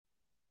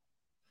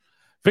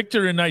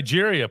Victor in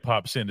Nigeria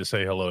pops in to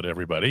say hello to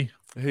everybody.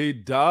 He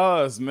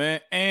does,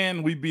 man.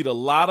 And we beat a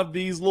lot of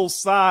these little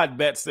side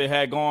bets they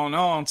had going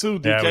on too,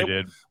 DK. Yeah, we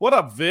did. What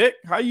up, Vic?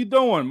 How you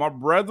doing, my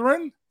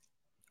brethren?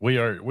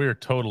 We're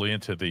totally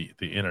into the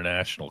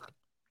international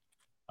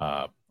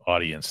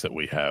audience that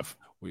we have.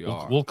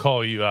 We'll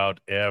call you out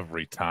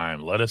every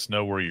time. Let us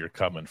know where you're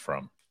coming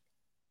from.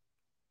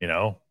 You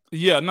know?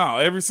 Yeah, no,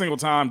 every single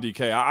time,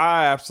 DK.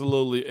 I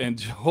absolutely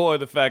enjoy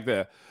the fact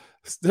that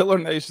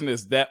Steeler Nation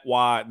is that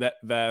wide, that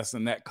vast,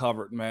 and that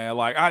covered, man.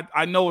 Like,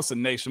 I know it's a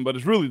nation, but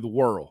it's really the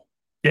world.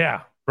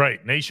 Yeah,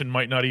 right. Nation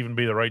might not even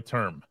be the right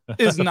term.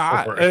 It's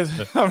not.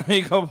 I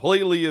mean,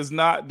 completely is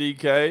not,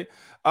 DK.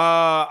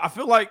 I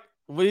feel like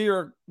we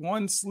are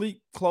one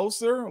sleep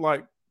closer,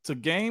 like, to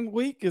game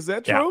week. Is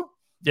that true?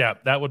 Yeah,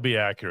 that would be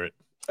accurate.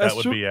 That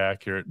would be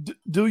accurate.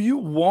 Do you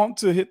want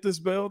to hit this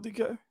bell,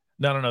 DK?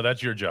 No.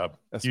 That's your job.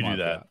 You do that.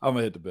 Job. I'm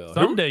gonna hit the bell.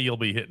 Someday you'll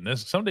be hitting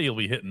this. Someday you'll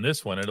be hitting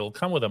this one. It'll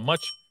come with a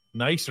much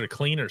nicer,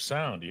 cleaner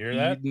sound. You hear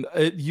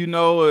that? You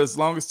know, as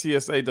long as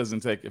TSA doesn't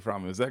take it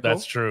from me. Is that cool?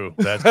 That's true.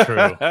 That's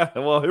true.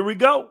 Well, here we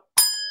go.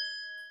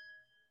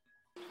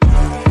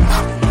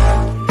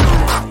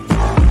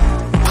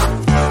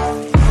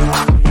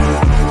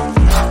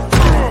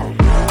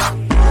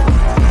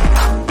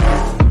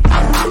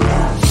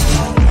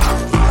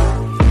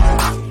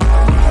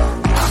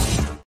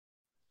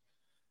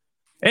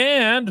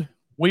 And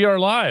we are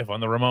live on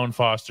the Ramon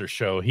Foster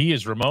Show. He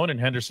is Ramon in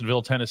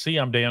Hendersonville, Tennessee.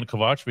 I'm Dan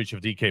Kovacevic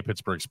of DK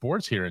Pittsburgh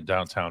Sports here in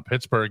downtown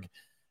Pittsburgh.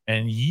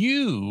 And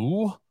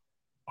you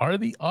are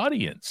the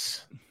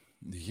audience.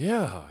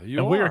 Yeah,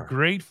 and we are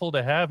grateful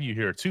to have you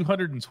here.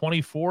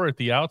 224 at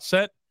the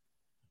outset.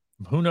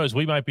 Who knows?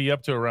 We might be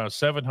up to around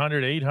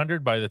 700,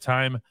 800 by the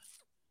time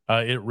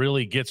it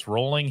really gets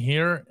rolling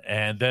here.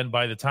 And then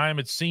by the time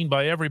it's seen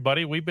by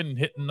everybody, we've been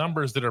hitting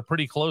numbers that are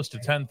pretty close to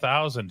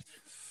 10,000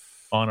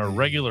 on a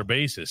regular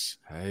basis.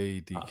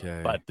 Hey,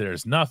 DK. But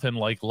there's nothing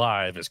like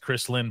live, as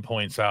Chris Lynn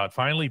points out.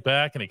 Finally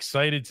back and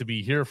excited to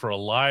be here for a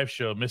live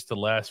show. Missed the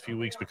last few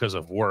weeks because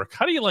of work.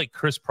 How do you like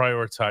Chris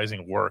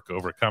prioritizing work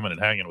over coming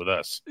and hanging with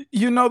us?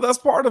 You know, that's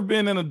part of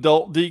being an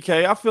adult,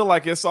 DK. I feel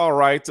like it's all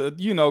right to,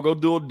 go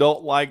do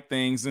adult-like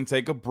things and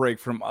take a break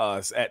from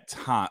us at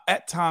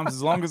times,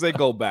 as long as they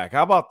go back.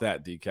 How about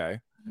that, DK?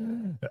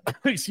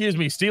 Excuse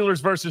me.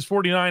 Steelers versus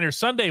 49ers.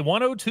 Sunday,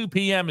 1:02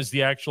 p.m. is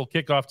the actual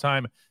kickoff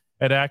time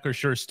at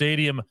Acrisure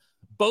Stadium.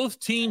 Both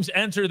teams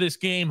enter this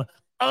game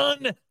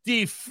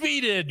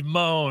undefeated,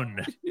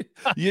 Moan.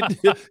 you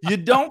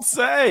don't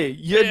say.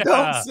 You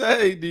don't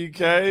say,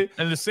 DK.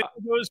 And the same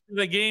goes for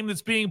the game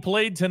that's being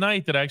played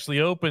tonight that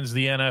actually opens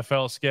the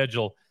NFL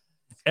schedule.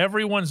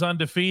 Everyone's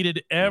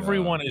undefeated.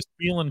 Everyone is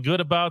feeling good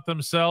about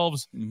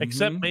themselves,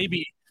 except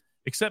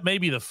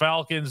maybe the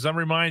Falcons. I'm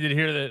reminded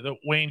here that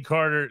Wayne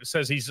Carter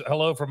says he's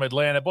hello from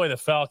Atlanta. Boy, the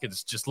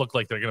Falcons just look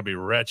like they're going to be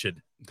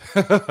wretched.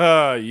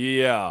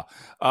 Yeah.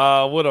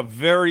 With a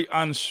very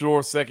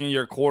unsure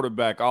second-year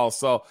quarterback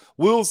also.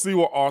 We'll see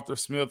what Arthur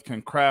Smith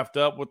can craft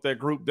up with that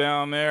group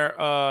down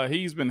there.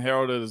 He's been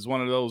heralded as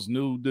one of those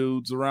new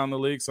dudes around the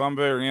league, so I'm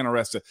very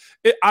interested.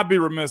 I'd be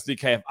remiss,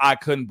 DK, if I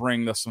couldn't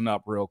bring this one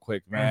up real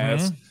quick, man.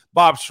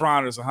 Bob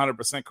Schreiner is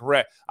 100%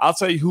 correct. I'll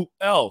tell you who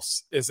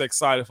else is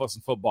excited for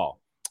some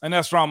football. And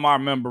that's from our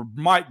member,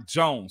 Mike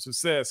Jones, who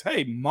says,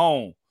 hey,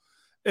 Moan,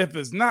 if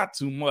it's not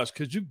too much,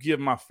 could you give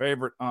my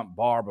favorite Aunt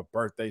Barb a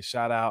birthday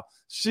shout out?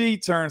 She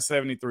turned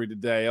 73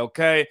 today,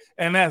 okay?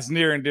 And that's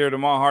near and dear to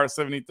my heart.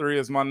 73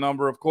 is my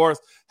number, of course.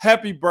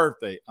 Happy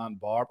birthday, Aunt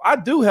Barb. I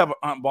do have an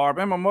Aunt Barb,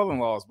 and my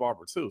mother-in-law is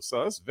Barbara, too.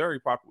 So it's a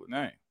very popular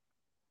name.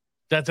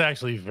 That's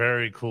actually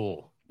very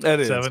cool. That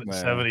is,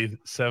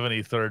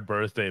 73rd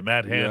birthday.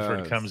 Matt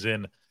Hanford comes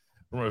in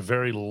from a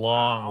very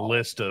long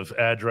list of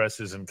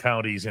addresses and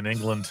counties in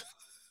England.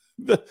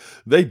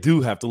 They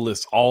do have to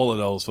list all of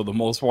those for the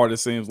most part, it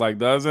seems like,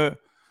 doesn't it?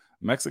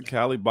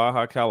 Mexicali,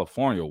 Baja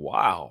California.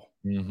 Wow.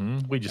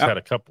 We just had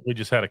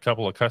a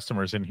couple of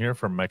customers in here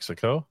from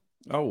Mexico.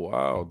 Oh,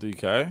 wow,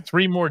 DK.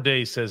 3 more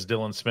days, says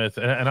Dylan Smith.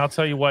 And I'll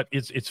tell you what,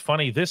 it's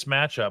funny. This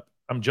matchup,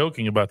 I'm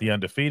joking about the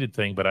undefeated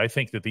thing, but I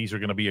think that these are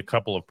going to be a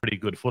couple of pretty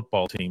good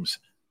football teams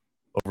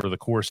over the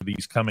course of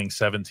these coming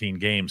 17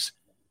 games.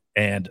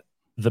 And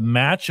the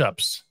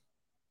matchups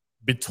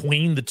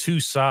between the two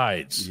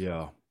sides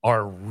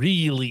are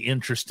really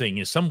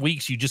interesting. Some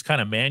weeks you just kind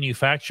of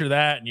manufacture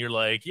that and you're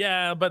like,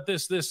 yeah, but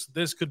this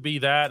could be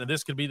that and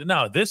this could be that.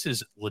 No, this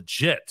is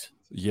legit.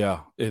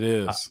 Yeah, it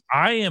is.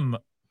 I am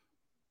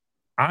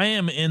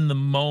in the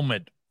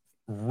moment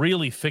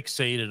really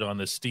fixated on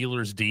the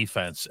Steelers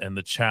defense and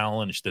the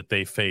challenge that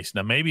they face.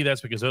 Now, maybe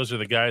that's because those are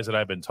the guys that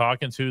I've been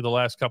talking to the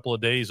last couple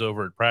of days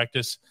over at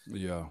practice.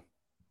 Yeah.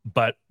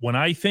 But when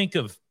I think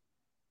of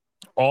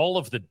all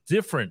of the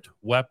different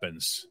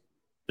weapons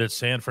that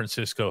San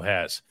Francisco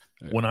has,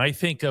 when I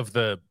think of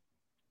the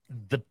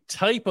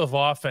type of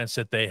offense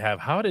that they have,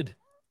 how did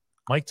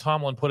Mike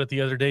Tomlin put it the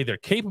other day? They're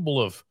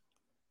capable of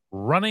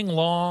running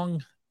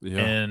long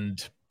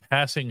and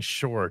passing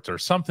short or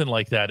something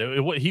like that.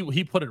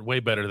 He put it way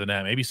better than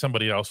that. Maybe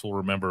somebody else will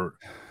remember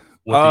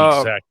what the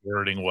exact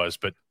wording was,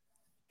 but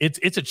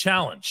it's a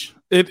challenge.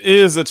 It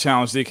is a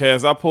challenge, DK.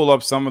 As I pull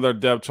up some of their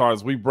depth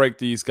charts, we break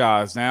these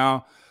guys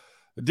now.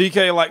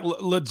 DK, like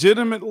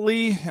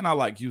legitimately, and I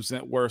like using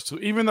that word too,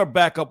 even their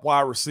backup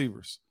wide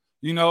receivers.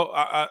 I'm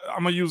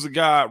going to use a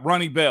guy,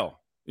 Ronnie Bell,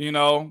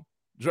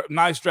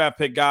 nice draft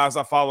pick guys.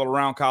 I followed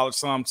around college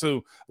some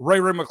too. Ray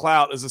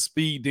McLeod is a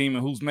speed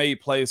demon who's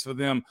made plays for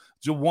them.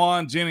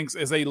 Jawan Jennings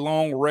is a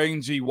long,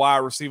 rangy wide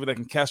receiver that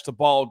can catch the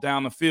ball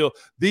down the field.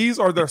 These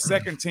are their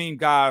second team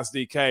guys,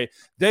 DK.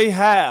 They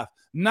have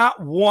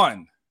not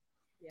one,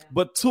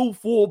 but two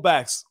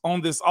fullbacks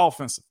on this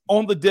offense,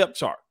 on the depth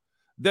chart.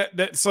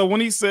 So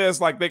when he says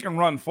like they can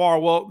run far,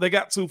 well, they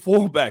got two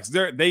fullbacks.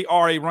 They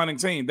are a running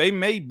team. They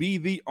may be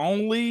the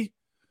only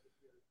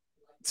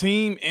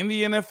team in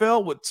the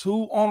NFL with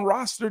two on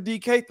roster,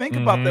 DK. Think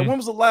about that. When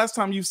was the last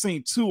time you've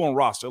seen two on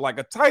roster? Like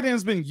a tight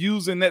end's been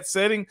used in that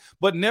setting,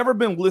 but never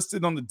been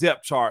listed on the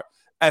depth chart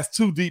as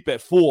too deep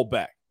at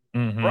fullback,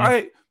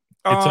 right?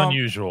 It's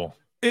unusual.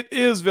 It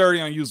is very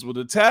unusual.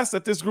 The task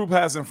that this group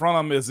has in front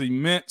of them is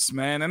immense,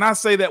 man. And I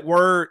say that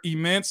word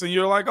immense, and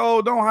you're like,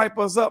 oh, don't hype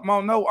us up, Mo.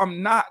 No,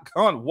 I'm not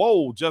going.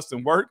 Whoa,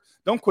 Justin Work.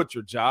 Don't quit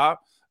your job.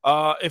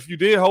 If you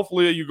did,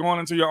 hopefully you're going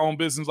into your own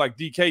business like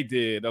DK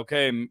did,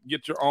 okay, and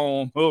get your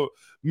own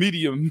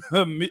medium,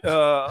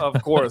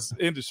 of course,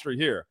 industry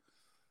here.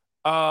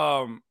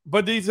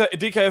 But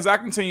DK, as I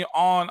continue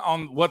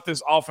on what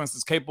this offense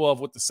is capable of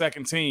with the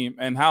second team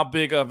and how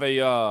big of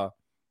a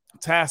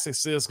task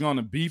this is going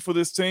to be for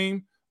this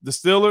team, the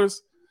Steelers,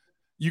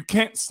 you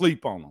can't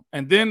sleep on them.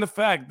 And then the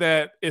fact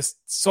that it's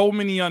so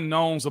many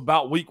unknowns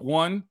about week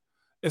one,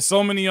 it's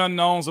so many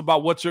unknowns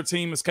about what your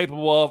team is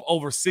capable of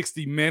over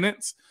 60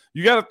 minutes.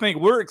 You got to think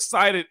we're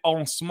excited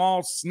on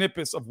small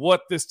snippets of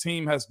what this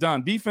team has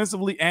done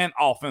defensively and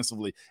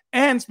offensively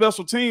and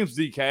special teams,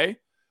 DK.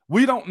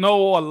 We don't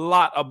know a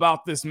lot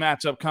about this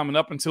matchup coming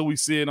up until we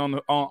see it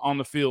on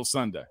the field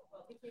Sunday.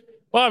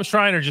 Bob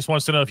Schreiner just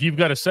wants to know if you've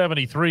got a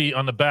 73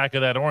 on the back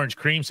of that orange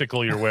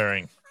creamsicle you're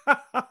wearing.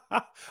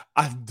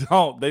 I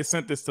don't. They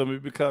sent this to me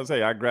because,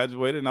 hey, I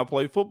graduated and I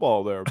played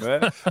football there,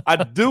 man. I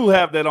do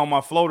have that on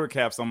my floater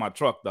caps on my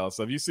truck, though.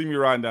 So if you see me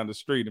riding down the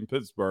street in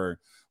Pittsburgh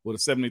with a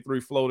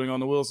 73 floating on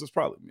the wheels, it's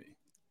probably me.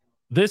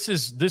 This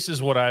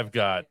is what I've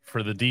got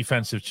for the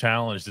defensive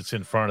challenge that's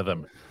in front of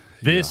them.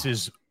 This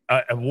is,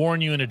 I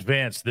warn you in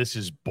advance, this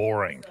is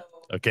boring,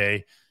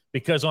 okay?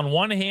 Because on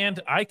one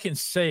hand, I can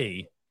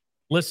say,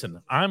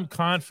 listen, I'm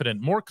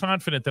confident, more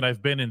confident than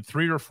I've been in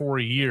 3 or 4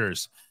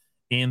 years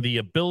in the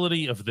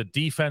ability of the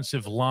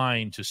defensive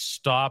line to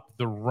stop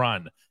the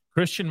run.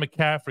 Christian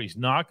McCaffrey's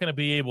not going to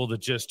be able to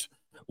just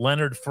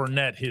Leonard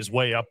Fournette his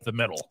way up the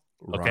middle,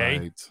 okay?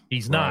 Right.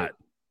 He's not.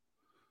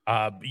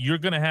 You're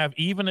going to have,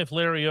 even if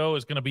Larry O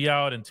is going to be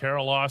out, and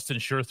Terrell Austin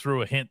sure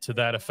threw a hint to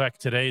that effect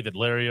today that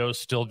Larry O is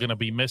still going to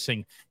be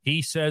missing.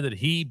 He said that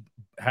he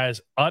has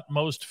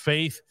utmost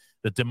faith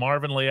that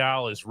DeMarvin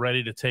Leal is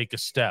ready to take a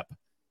step.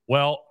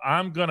 Well,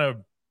 I'm going to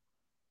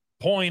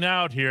point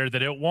out here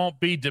that it won't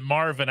be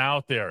DeMarvin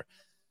out there.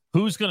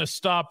 Who's going to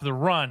stop the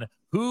run?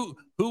 Who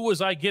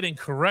was I getting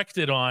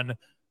corrected on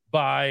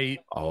by?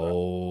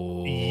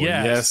 Oh,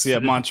 yes,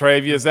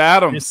 Montravius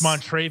Adams. It's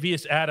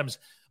Montravius Adams.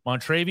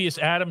 Montravius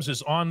Adams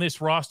is on this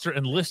roster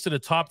and listed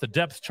atop the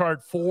depth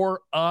chart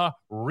for a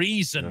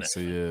reason. Yes,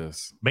 he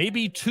is.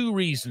 Maybe 2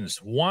 reasons.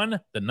 1,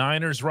 the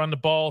Niners run the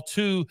ball.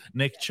 2,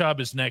 Nick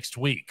Chubb is next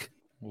week.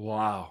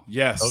 Wow.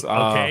 Yes.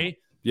 Okay.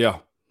 Yeah.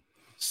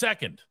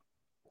 Second,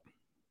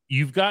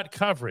 you've got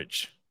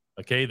coverage.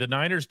 Okay. The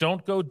Niners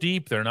don't go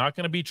deep. They're not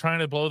going to be trying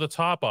to blow the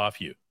top off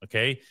you.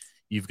 Okay.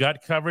 You've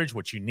got coverage.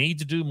 What you need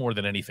to do more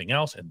than anything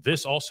else, and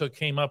this also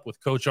came up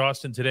with Coach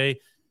Austin today,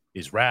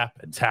 is wrap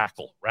and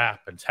tackle.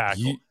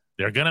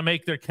 They're going to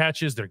make their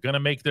catches. They're going to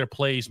make their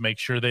plays. Make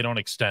sure they don't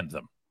extend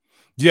them.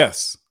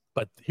 Yes.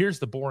 But here's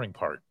the boring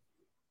part.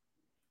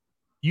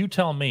 You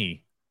tell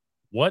me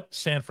what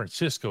San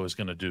Francisco is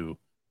going to do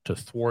to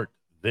thwart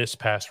this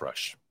pass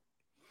rush.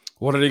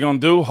 What are they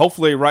going to do?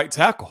 Hopefully right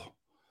tackle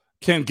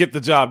can get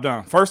the job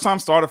done. First time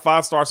starter,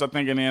 5 starts, I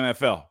think, in the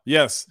NFL.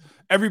 Yes.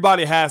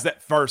 Everybody has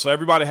that first, so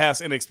everybody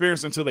has an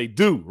experience until they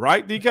do,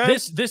 right,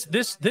 DK?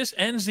 This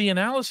ends the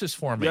analysis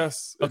for me.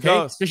 Yes, it okay,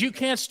 does. Because you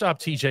can't stop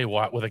TJ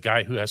Watt with a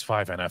guy who has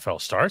 5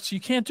 NFL starts. You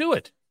can't do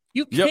it.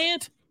 You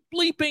can't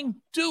bleeping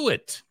do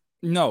it.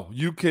 No,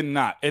 you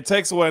cannot. It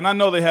takes away, and I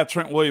know they have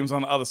Trent Williams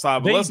on the other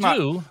side, but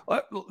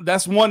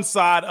that's one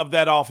side of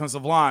that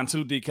offensive line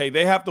too, DK.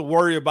 They have to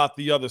worry about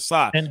the other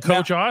side. And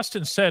Coach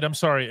Austin said, I'm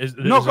sorry, as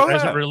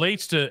it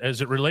relates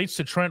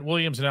to Trent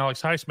Williams and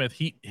Alex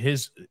Highsmith,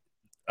 his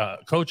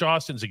Coach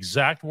Austin's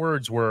exact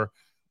words were,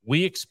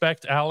 "We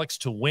expect Alex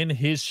to win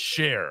his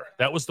share."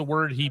 That was the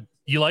word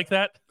you like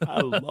that?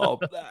 I love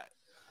that.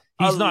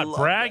 He's not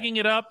bragging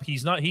it up.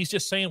 He's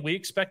just saying we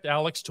expect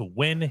Alex to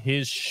win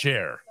his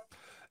share.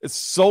 It's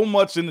so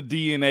much in the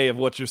DNA of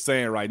what you're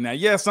saying right now.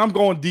 Yes, I'm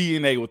going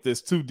DNA with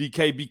this too,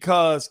 DK,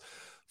 because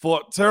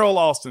for Terrell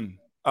Austin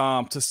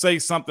to say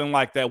something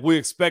like that, we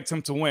expect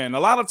him to win. A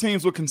lot of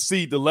teams would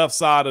concede the left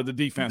side of the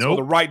defense or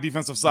the right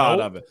defensive side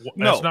of it.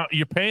 That's not.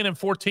 You're paying him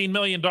 $14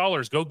 million.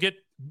 Go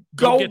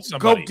Go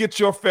get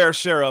your fair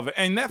share of it.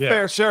 And that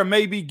fair share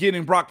may be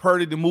getting Brock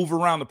Purdy to move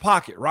around the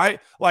pocket, right?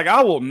 Like,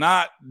 I will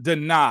not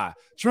deny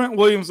Trent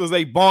Williams is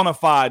a bona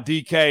fide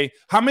DK.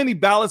 How many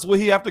ballots will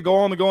he have to go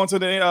on to go into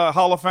the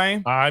Hall of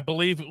Fame? I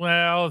believe,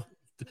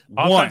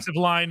 offensive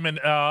lineman.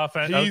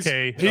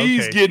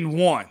 He's getting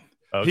one.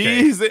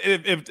 Okay.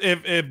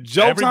 If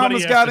Joe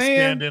Thomas got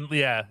in,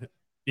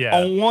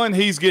 on one,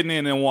 he's getting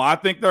in one. I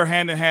think they're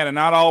hand in hand, and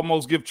I'd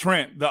almost give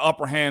Trent the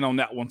upper hand on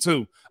that one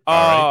too.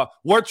 Right.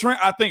 Where Trent,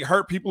 I think,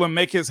 hurt people and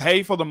make his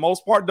hay for the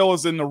most part, though,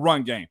 is in the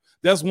run game.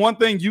 That's one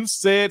thing you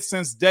said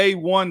since day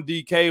one,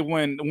 DK,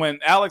 when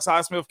Alex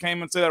Highsmith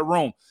came into that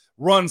room.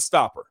 Run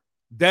stopper.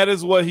 That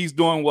is what he's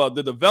doing well.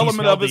 The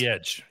development of his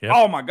edge. Yep.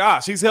 Oh my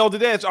gosh, he's held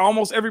the edge.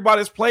 Almost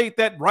everybody's played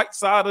that right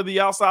side of the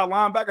outside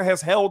linebacker has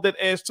held that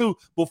edge too.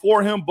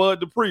 Before him,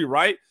 Bud Dupree,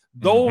 right?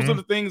 Those are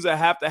the things that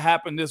have to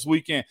happen this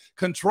weekend.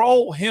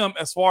 Control him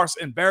as far as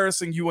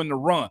embarrassing you in the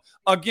run.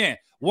 Again,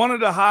 one of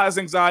the highest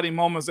anxiety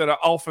moments that an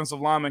offensive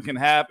lineman can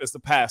have is the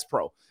pass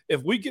pro.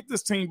 If we get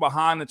this team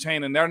behind the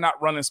chain and they're not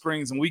running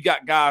screens and we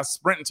got guys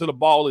sprinting to the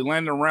ball,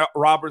 Landon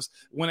Roberts,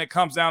 when it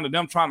comes down to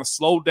them trying to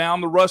slow down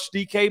the rush,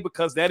 DK,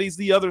 because that is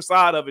the other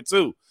side of it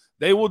too.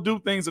 They will do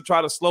things to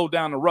try to slow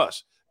down the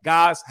rush.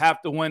 Guys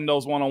have to win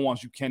those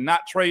one-on-ones. You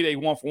cannot trade a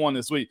one-for-one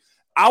this week.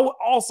 I would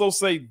also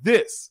say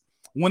this.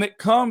 When it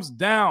comes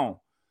down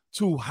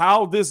to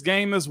how this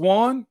game is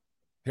won,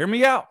 hear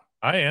me out.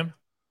 I am.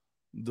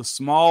 The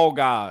small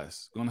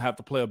guys going to have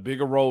to play a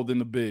bigger role than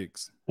the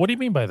bigs. What do you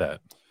mean by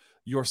that?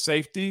 Your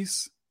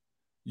safeties,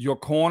 your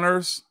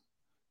corners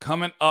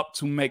coming up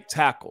to make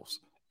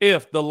tackles.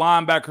 If the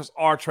linebackers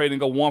are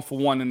trading a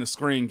one-for-one in the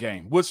screen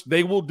game, which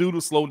they will do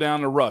to slow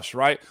down the rush,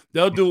 right?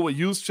 They'll do it with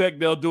Juszczyk.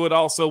 They'll do it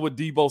also with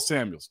Deebo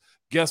Samuels.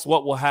 Guess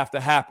what will have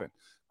to happen?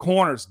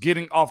 Corners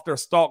getting off their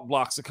stalk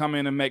blocks to come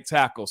in and make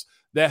tackles.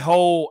 That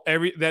whole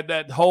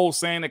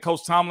saying that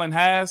Coach Tomlin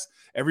has,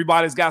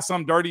 everybody's got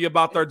something dirty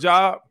about their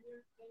job.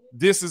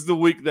 This is the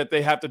week that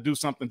they have to do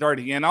something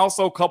dirty. And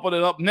also coupled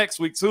it up next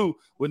week, too,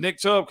 with Nick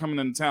Chubb coming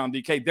into town,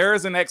 DK. There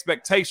is an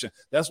expectation.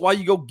 That's why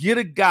you go get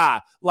a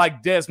guy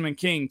like Desmond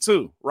King,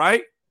 too,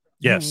 right?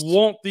 Yes. You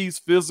want these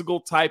physical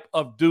type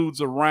of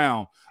dudes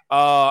around.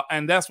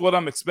 And that's what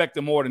I'm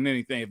expecting more than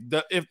anything.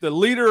 If the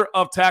leader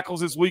of tackles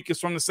this week is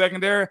from the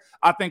secondary,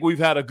 I think we've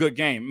had a good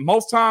game.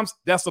 Most times,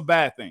 that's a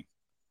bad thing.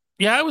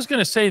 Yeah, I was going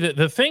to say that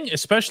the thing,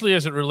 especially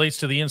as it relates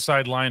to the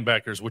inside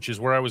linebackers, which is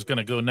where I was going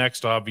to go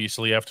next,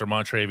 obviously, after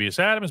Montravius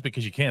Adams,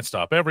 because you can't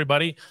stop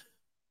everybody,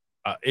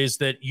 is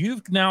that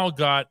you've now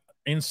got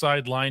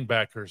inside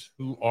linebackers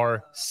who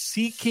are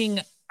seeking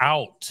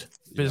out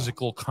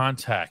physical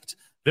contact.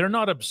 They're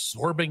not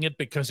absorbing it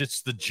because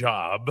it's the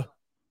job.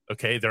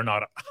 Okay, they're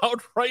not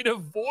outright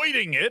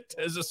avoiding it,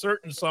 as a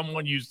certain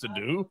someone used to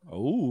do.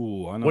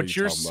 Oh, I know what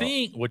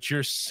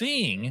you're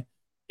seeing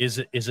is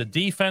a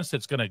defense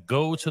that's going to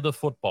go to the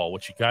football.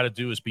 What you got to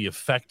do is be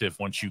effective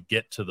once you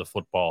get to the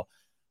football.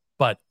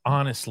 But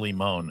honestly,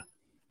 Moan,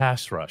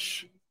 pass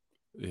rush.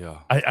 Yeah.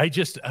 I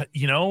just, I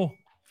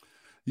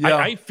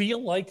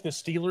feel like the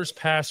Steelers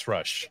pass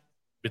rush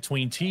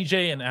between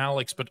TJ and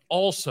Alex, but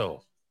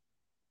also,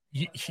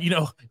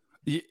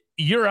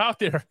 you're out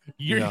there,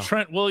 you're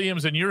Trent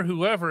Williams and you're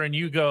whoever, and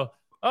you go,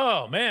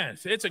 oh, man,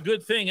 it's a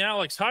good thing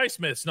Alex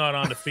Highsmith's not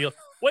on the field.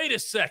 Wait a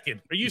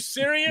second. Are you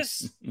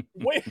serious?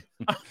 Wait,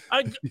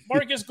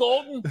 Marcus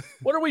Golden?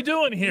 What are we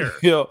doing here?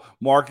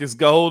 Marcus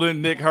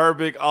Golden, Nick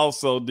Herbig,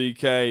 also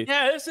DK.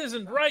 Yeah, this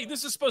isn't right.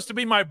 This is supposed to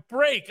be my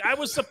break. I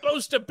was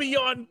supposed to be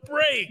on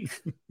break.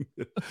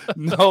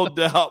 No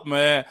doubt,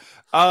 man.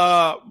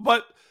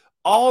 But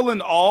all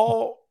in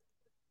all,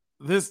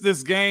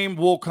 this game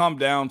will come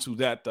down to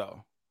that,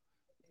 though.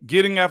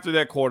 Getting after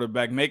that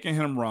quarterback, making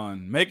him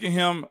run, making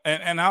him,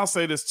 and I'll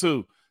say this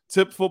too,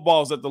 tip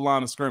footballs at the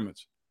line of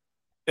scrimmage.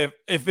 If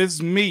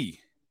it's me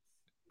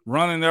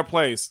running their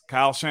place,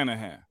 Kyle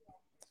Shanahan,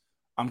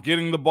 I'm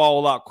getting the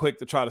ball out quick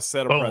to try to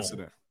set a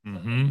precedent.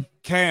 Mm-hmm.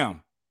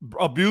 Cam,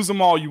 abuse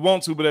them all you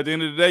want to, but at the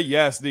end of the day,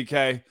 yes,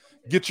 DK,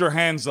 get your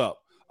hands up.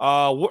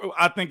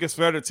 I think it's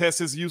fair to test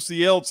his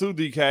UCL too,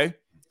 DK.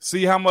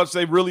 See how much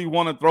they really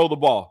want to throw the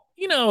ball.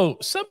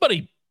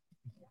 Somebody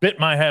bit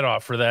my head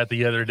off for that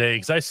the other day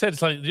because I said,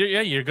 it's like,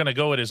 yeah, you're going to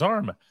go at his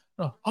arm.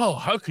 Oh,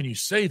 how can you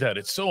say that?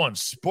 It's so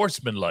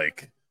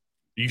unsportsmanlike.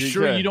 You DK.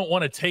 Sure you don't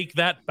want to take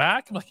that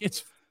back? I'm like,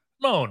 it's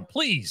Moan,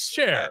 please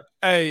share.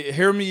 Hey,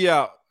 hear me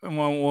out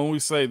when we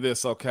say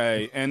this,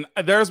 okay? And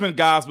there's been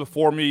guys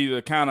before me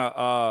to kind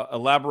of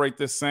elaborate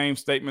this same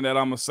statement that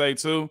I'm going to say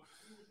too.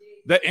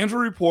 That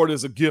injury report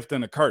is a gift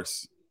and a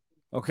curse,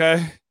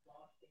 okay?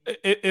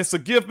 It's a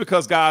gift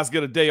because guys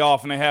get a day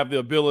off and they have the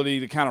ability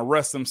to kind of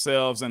rest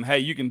themselves and, hey,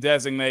 you can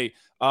designate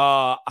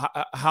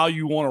how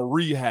you want to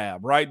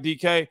rehab, right,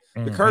 DK?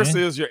 Mm-hmm. The curse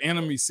is your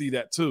enemies see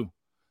that too.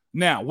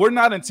 Now, we're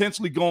not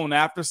intentionally going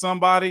after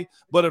somebody,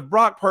 but if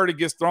Brock Purdy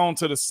gets thrown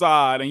to the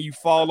side and you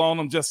fall on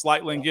him just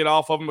slightly and get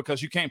off of him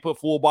because you can't put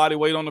full body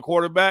weight on the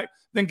quarterback,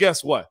 then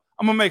guess what?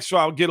 I'm going to make sure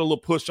I'll get a little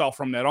push off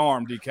from that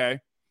arm, DK.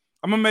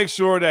 I'm going to make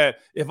sure that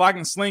if I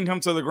can sling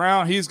him to the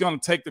ground, he's going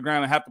to take the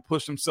ground and have to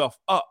push himself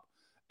up.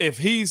 if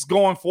he's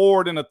going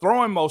forward in a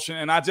throwing motion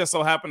and I just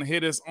so happen to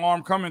hit his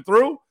arm coming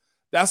through,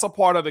 that's a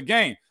part of the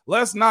game.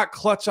 Let's not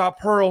clutch our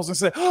pearls and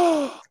say,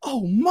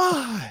 oh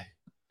my,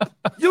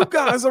 you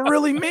guys are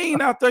really mean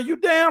out there. You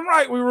damn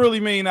right we're really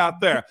mean out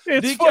there.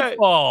 It's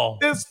football.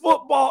 It's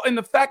football. And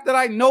the fact that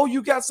I know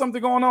you got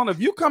something going on, if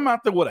you come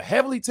out there with a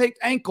heavily taped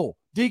ankle,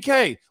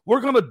 DK,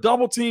 we're going to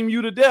double team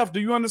you to death.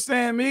 Do you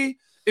understand me?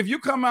 If you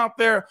come out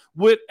there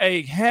with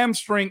a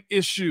hamstring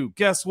issue,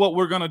 guess what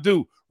we're going to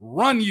do?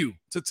 Run you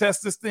to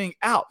test this thing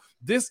out.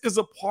 This is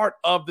a part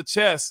of the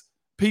chess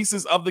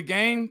pieces of the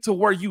game to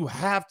where you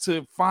have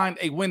to find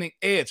a winning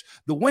edge.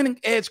 The winning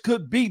edge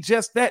could be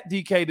just that,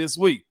 DK, this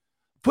week.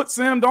 Put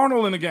Sam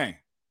Darnold in the game.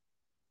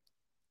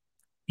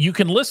 You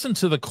can listen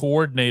to the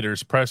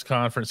coordinators' press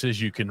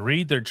conferences. You can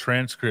read their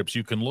transcripts.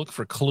 You can look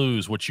for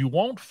clues. What you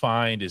won't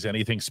find is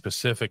anything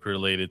specific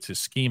related to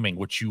scheming.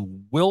 What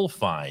you will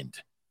find,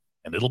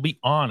 and it'll be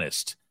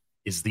honest,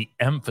 is the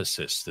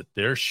emphasis that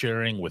they're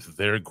sharing with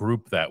their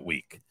group that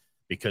week,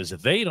 because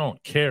they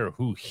don't care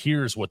who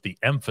hears what the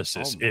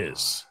emphasis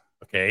is,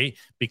 okay?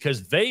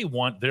 Because they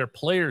want their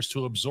players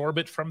to absorb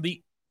it from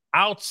the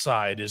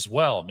outside as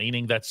well,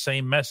 meaning that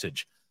same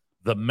message.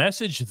 The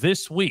message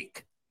this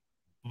week,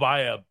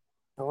 by a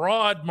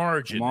broad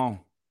margin,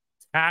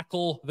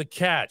 tackle the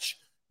catch.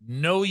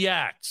 No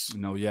yaks.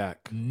 No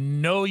yak.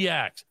 No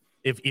yaks.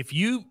 If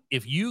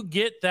you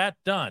get that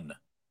done,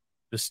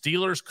 the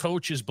Steelers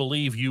coaches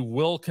believe you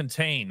will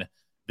contain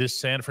this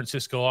San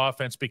Francisco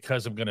offense,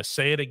 because I'm going to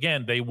say it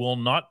again, they will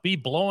not be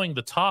blowing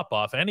the top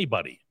off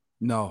anybody.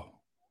 No.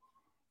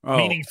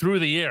 Meaning through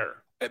the air.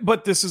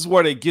 But this is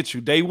where they get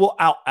you. They will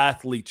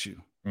out-athlete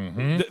you.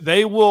 Mm-hmm.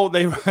 They will.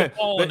 With the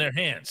ball in their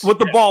hands. With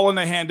the ball in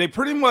their hand. They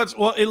pretty much,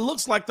 it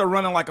looks like they're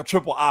running like a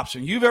triple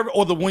option.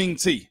 Or the wing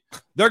T.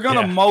 They're going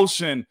to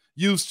motion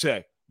use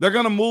check. They're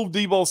going to move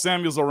Deebo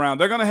Samuels around.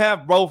 They're going to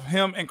have both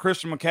him and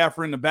Christian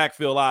McCaffrey in the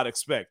backfield, I'd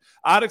expect.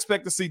 I'd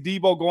expect to see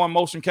Deebo go in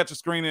motion, catch a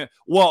screen,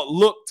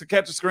 look to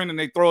catch a screen, and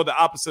they throw it the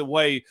opposite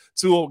way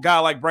to a guy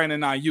like Brandon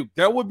Ayuk.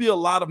 There would be a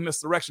lot of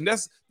misdirection.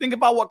 Think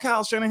about what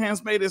Kyle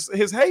Shanahan's made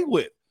his hay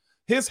with.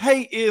 His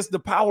hay is the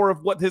power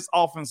of what his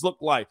offense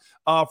looked like.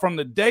 From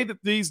the day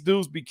that these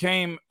dudes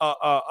became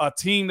a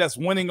team that's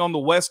winning on the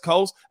West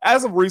Coast,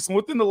 as of recent,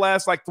 within the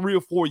last 3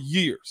 or 4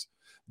 years,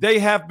 they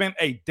have been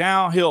a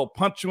downhill,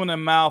 punch you in the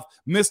mouth,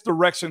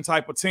 misdirection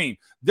type of team.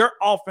 Their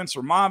offense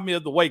reminds me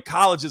of the way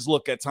colleges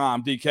look at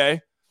time, DK.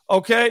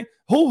 Okay?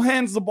 Who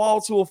hands the ball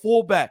to a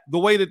fullback the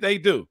way that they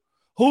do?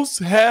 Who's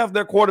have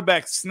their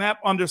quarterback snap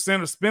under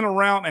center, spin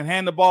around, and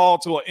hand the ball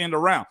to an end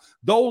around?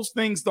 Those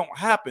things don't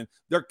happen.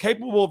 They're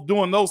capable of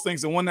doing those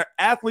things. And when their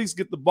athletes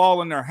get the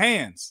ball in their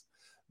hands,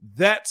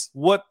 that's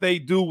what they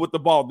do with the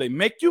ball. They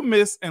make you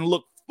miss and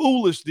look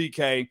foolish,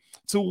 DK,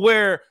 to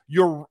where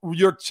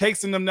you're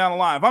chasing them down the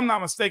line. If I'm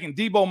not mistaken,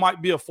 Deebo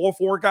might be a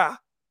 4-4 guy.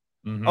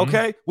 Mm-hmm.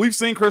 Okay? We've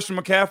seen Christian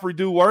McCaffrey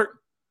do work.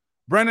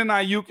 Brandon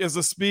Ayuk is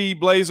a speed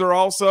blazer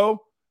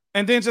also.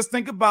 And then just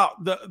think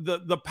about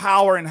the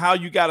power and how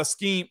you got to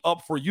scheme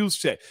up for use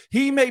check.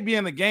 He may be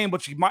in the game,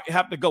 but you might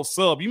have to go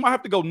sub. You might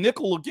have to go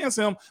nickel against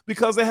him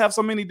because they have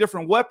so many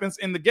different weapons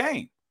in the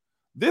game.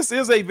 This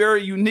is a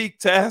very unique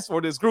task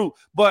for this group.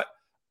 But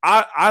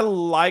I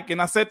like,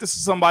 and I said this to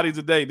somebody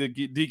today, the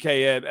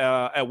DK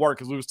at work,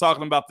 because we was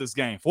talking about this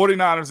game,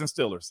 49ers and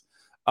Steelers.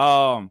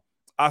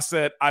 I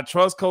said, I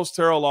trust Coach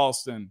Terrell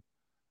Austin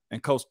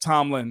and Coach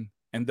Tomlin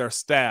and their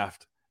staff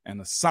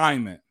and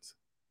assignment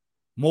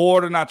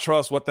more than I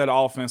trust what that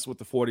offense with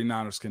the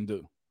 49ers can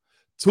do.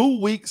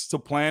 2 weeks to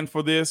plan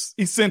for this,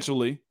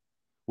 essentially,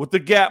 with the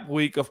gap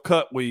week of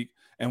cut week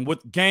and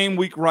with game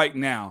week right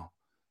now.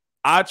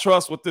 I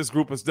trust what this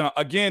group has done.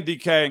 Again,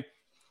 DK,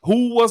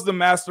 who was the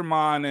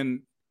mastermind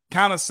in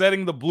kind of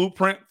setting the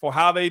blueprint for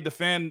how they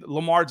defend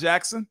Lamar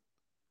Jackson?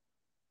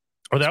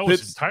 Oh, that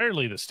was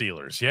entirely the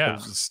Steelers. Yeah. It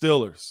was the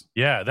Steelers.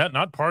 Yeah, that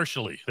not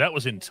partially. That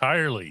was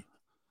entirely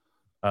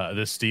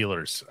the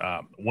Steelers.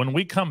 When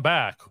we come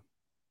back,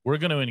 we're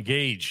going to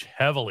engage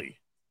heavily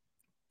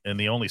in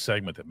the only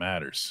segment that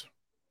matters.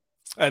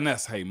 And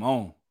that's Hey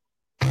Mo.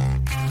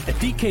 At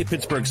DK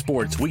Pittsburgh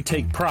Sports, we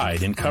take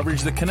pride in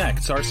coverage that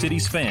connects our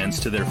city's fans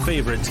to their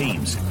favorite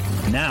teams.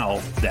 Now,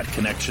 that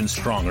connection's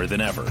stronger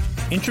than ever.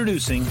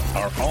 Introducing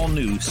our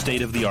all-new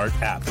state-of-the-art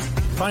app.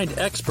 Find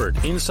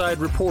expert inside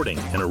reporting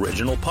and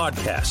original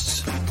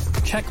podcasts.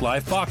 Check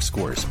live box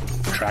scores.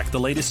 Track the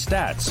latest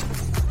stats.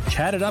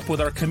 Chat it up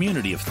with our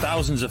community of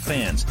thousands of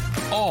fans,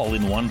 all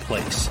in one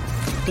place.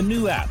 The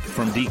new app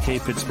from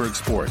DK Pittsburgh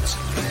Sports.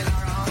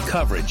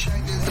 Coverage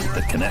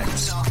that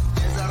connects.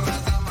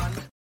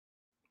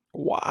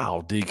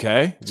 Wow,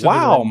 DK.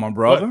 Wow, my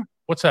brother.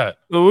 What's that?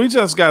 We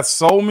just got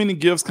so many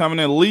gifts coming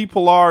in. Lee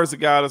Pilar is the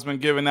guy that's been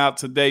giving out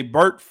today.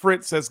 Bert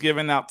Fritz has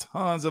given out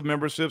tons of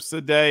memberships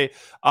today.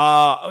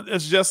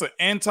 It's just an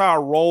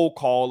anti-roll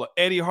call.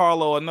 Eddie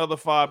Harlow, another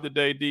 5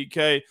 today,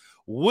 DK.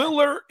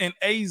 Willer and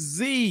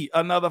AZ,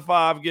 another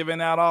 5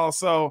 given out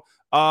also.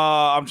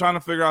 I'm trying to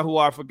figure out who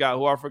I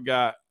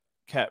forgot.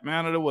 Cat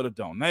Manada with a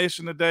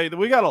donation today.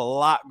 We got a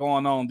lot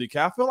going on, DK.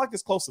 I feel like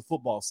it's close to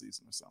football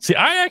season or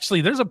something.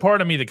 See, there's a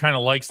part of me that kind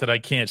of likes that I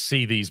can't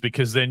see these,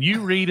 because then you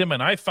read them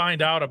and I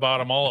find out about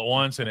them all at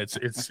once, and it's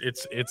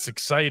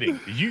exciting.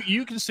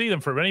 You can see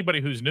them. For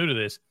anybody who's new to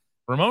this,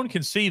 Ramon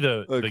can see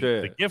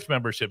the gift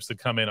memberships that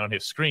come in on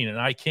his screen, and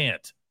I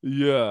can't.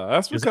 Yeah,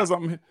 that's because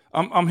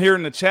I'm here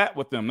in the chat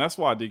with them. That's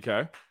why,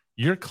 DK.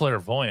 You're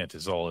clairvoyant,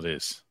 is all it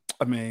is.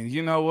 I mean,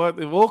 you know what?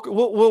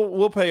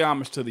 We'll pay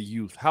homage to the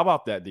youth. How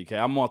about that, DK?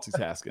 I'm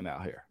multitasking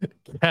out here.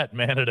 Cat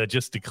Manada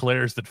just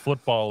declares that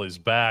football is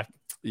back.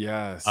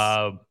 Yes.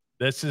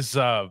 This is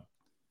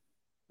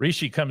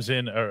Rishi comes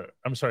in, or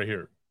I'm sorry,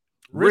 here.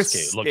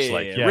 Risque looks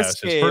like. Yeah,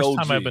 it's his first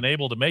time I've been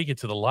able to make it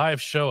to the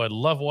live show. I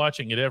love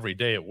watching it every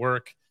day at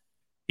work.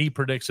 He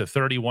predicts a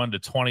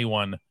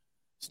 31-21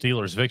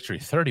 Steelers victory.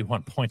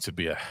 31 points would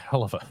be a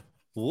hell of a.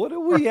 What do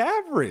we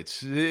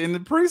average in the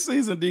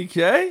preseason,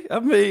 DK? I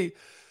mean,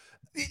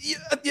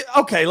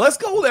 okay, let's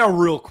go there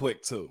real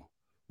quick, too.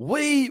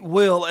 We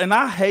will, and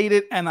I hate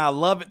it and I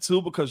love it,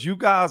 too, because you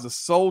guys are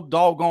so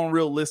doggone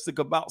realistic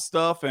about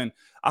stuff. And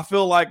I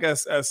feel like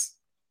as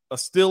a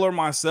Steeler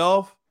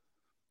myself,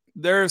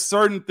 there are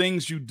certain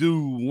things you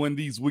do when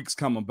these weeks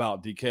come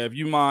about, DK. If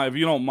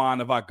you don't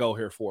mind if I go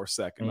here for a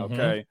second,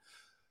 okay?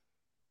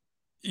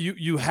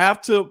 You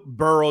have to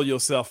burrow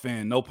yourself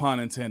in, no pun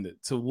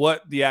intended, to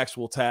what the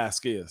actual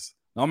task is.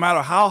 No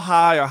matter how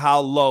high or how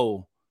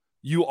low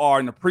you are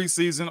in the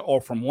preseason or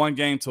from one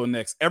game to the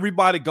next,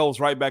 everybody goes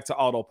right back to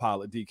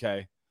autopilot,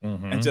 DK,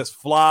 and just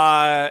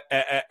fly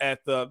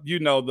at the,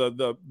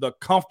 the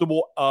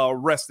comfortable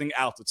resting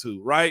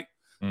altitude, right?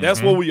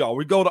 That's what we are.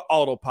 We go to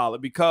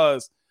autopilot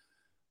because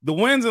the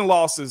wins and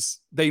losses,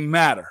 they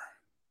matter.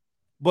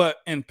 But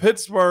in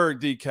Pittsburgh,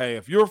 DK,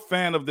 if you're a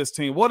fan of this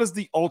team, what is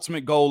the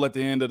ultimate goal at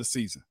the end of the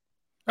season?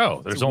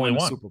 Oh, there's only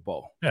one. Super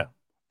Bowl. Yeah.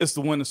 It's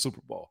to win the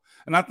Super Bowl.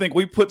 And I think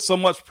we put so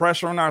much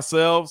pressure on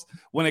ourselves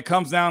when it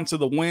comes down to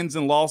the wins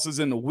and losses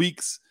in the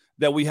weeks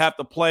that we have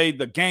to play,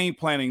 the game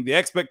planning, the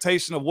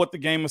expectation of what the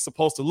game is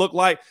supposed to look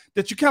like,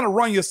 that you kind of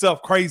run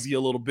yourself crazy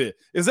a little bit.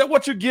 Is that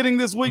what you're getting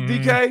this week,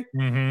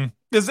 DK?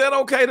 Is that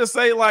okay to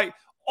say, like,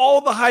 all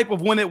the hype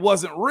of when it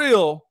wasn't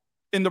real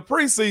in the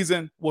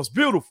preseason was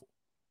beautiful?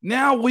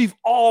 Now we've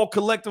all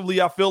collectively,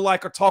 I feel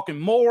like, are talking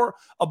more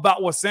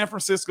about what San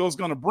Francisco is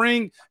going to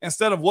bring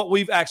instead of what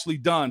we've actually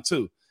done,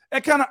 too.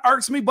 It kind of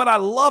irks me, but I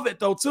love it,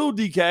 though, too,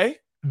 DK.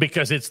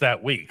 Because it's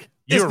that week.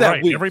 You're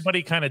right.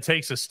 Everybody kind of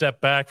takes a step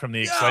back from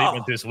the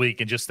excitement this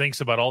week and just thinks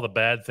about all the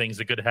bad things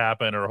that could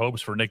happen, or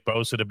hopes for Nick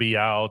Bosa to be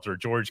out or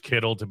George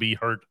Kittle to be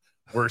hurt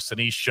worse than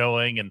he's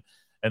showing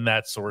and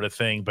that sort of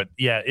thing. But,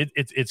 yeah,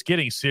 it's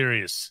getting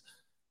serious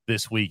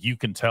this week. You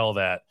can tell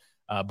that.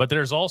 But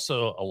there's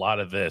also a lot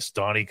of this.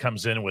 Donnie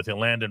comes in with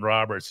Landon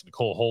Roberts and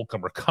Cole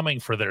Holcomb are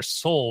coming for their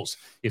souls.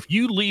 If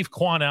you leave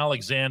Quan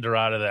Alexander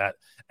out of that,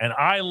 and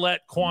I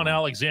let Quan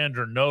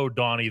Alexander know,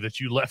 Donnie,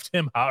 that you left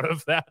him out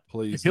of that,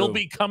 he'll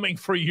be coming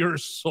for your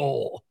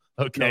soul.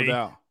 Okay? No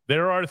doubt.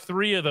 There are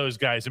 3 of those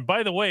guys. And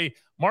by the way,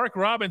 Mark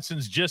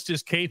Robinson's just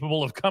as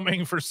capable of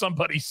coming for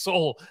somebody's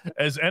soul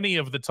as any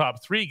of the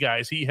top 3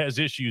 guys. He has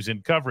issues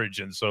in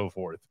coverage and so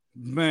forth.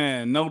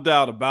 Man, no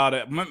doubt about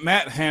it.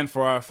 Matt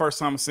Hanford, our first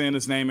time seeing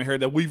his name in here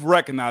that we've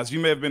recognized.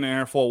 You may have been in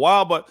here for a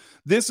while, but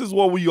this is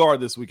where we are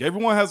this week.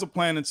 Everyone has a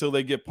plan until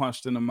they get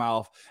punched in the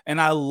mouth. And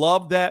I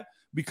love that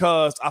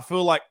because I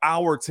feel like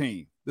our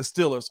team, the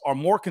Steelers, are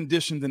more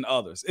conditioned than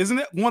others. Isn't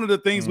it one of the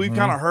things we've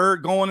kind of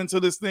heard going into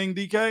this thing,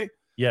 DK?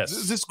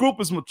 Yes. This group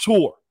is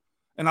mature,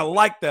 and I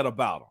like that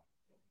about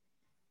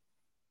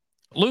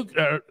them.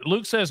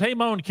 Luke says, hey,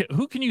 Moan,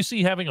 who can you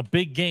see having a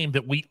big game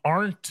that we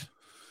aren't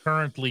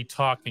currently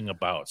talking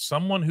about?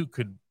 Someone who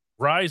could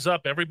rise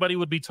up. Everybody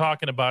would be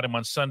talking about him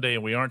on Sunday,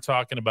 and we aren't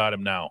talking about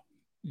him now.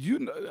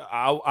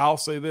 I'll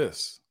say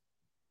this.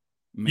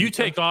 Minka. You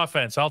take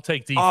offense. I'll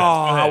take defense. Oh,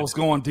 I was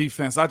going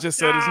defense. I just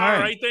said his name. All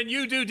right, then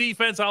you do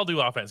defense. I'll do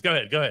offense. Go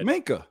ahead.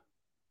 Minka.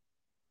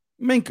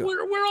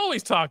 We're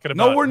always talking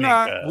about No, we're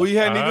Minka. Not. We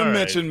hadn't even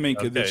mentioned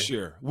Minka this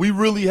year. We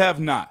really have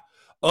not.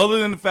 Other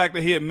than the fact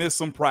that he had missed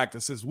some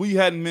practices, we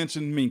hadn't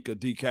mentioned Minka,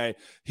 DK.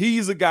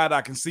 He's a guy that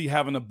I can see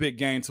having a big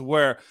game to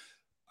where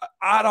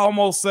I'd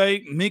almost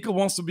say Minka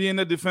wants to be in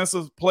the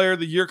Defensive Player of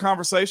the Year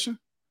conversation.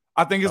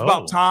 I think it's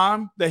about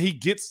time that he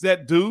gets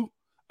that due.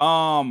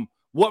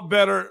 What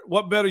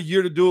better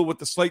year to do it with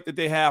the slate that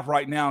they have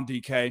right now,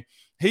 DK?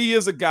 He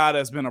is a guy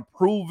that's been a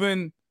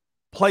proven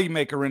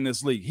playmaker in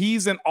this league.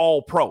 He's an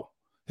all-pro.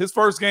 His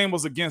first game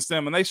was against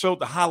them, and they showed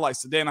the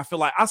highlights today, and I feel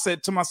like I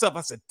said to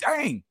myself,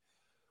 dang,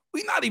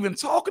 we're not even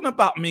talking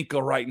about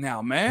Minka right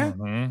now,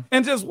 man.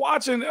 And just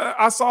watching,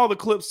 I saw the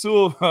clips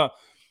too of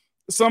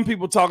some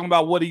people talking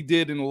about what he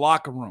did in the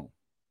locker room.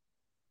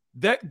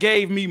 That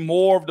gave me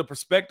more of the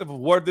perspective of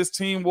where this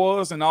team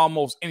was than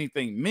almost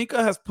anything.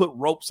 Minka has put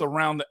ropes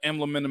around the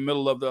emblem in the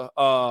middle of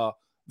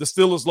the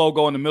Steelers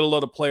logo in the middle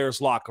of the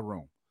players' locker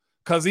room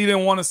because he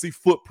didn't want to see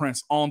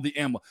footprints on the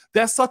emblem.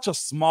 That's such a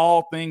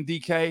small thing,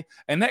 DK,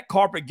 and that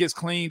carpet gets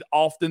cleaned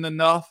often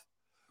enough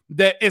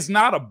that it's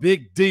not a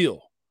big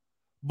deal.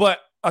 But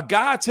A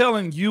guy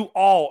telling you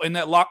all in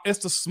that it's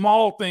the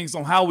small things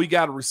on how we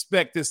got to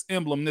respect this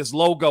emblem, this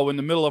logo in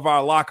the middle of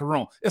our locker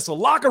room. It's a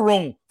locker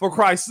room, for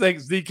Christ's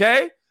sakes,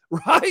 DK,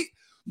 right?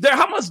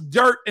 How much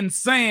dirt and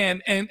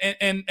sand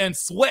and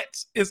sweat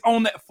is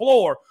on that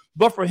floor.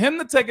 But for him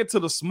to take it to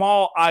the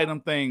small item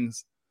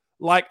things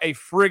like a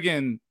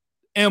friggin'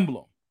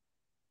 emblem,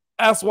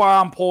 that's why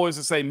I'm poised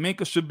to say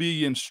Minkah should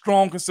be in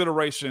strong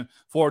consideration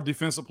for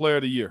Defensive Player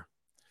of the Year.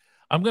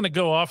 I'm going to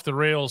go off the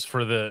rails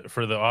for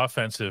the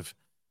offensive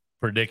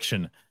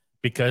prediction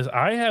because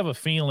I have a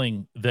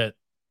feeling that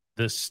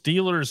the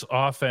Steelers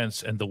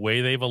offense and the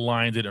way they've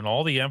aligned it and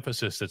all the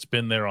emphasis that's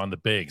been there on the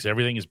bigs,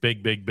 everything is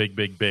big, big, big,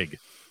 big, big.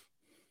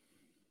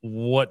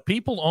 What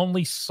people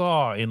only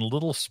saw in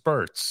little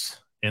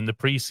spurts in the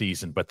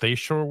preseason, but they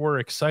sure were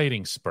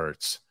exciting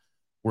spurts,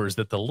 was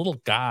that the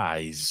little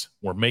guys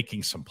were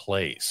making some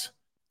plays.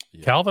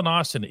 Yeah. Calvin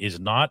Austin is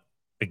not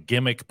a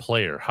gimmick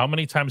player. How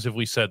many times have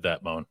we said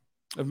that, Moan?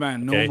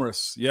 Man,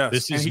 numerous. Yes.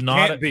 This is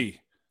not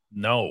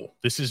No,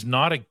 this is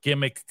not a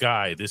gimmick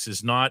guy. This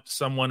is not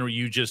someone where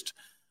you just,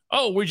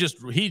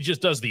 he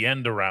just does the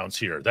end arounds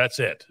here. That's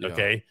it. Yeah.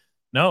 Okay.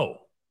 No,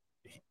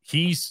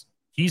 he's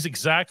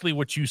exactly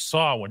what you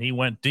saw when he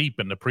went deep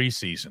in the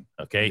preseason.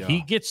 Okay. Yeah.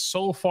 He gets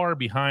so far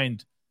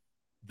behind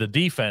the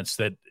defense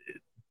that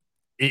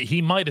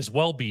he might as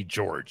well be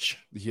George.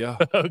 Yeah.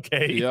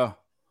 Okay. Yeah.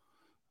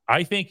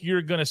 I think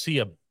you're going to see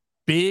a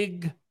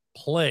big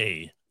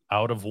play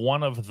out of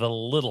one of the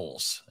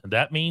littles. And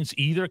that means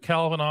either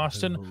Calvin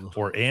Austin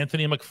or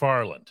Anthony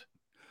McFarland.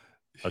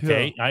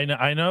 Okay. Yeah.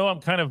 I know I'm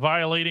kind of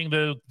violating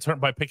the term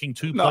by picking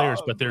two players,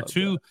 but they're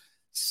two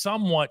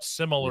somewhat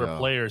similar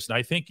players. And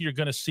I think you're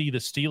going to see the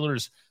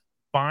Steelers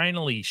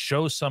finally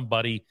show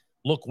somebody,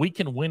 look, we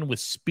can win with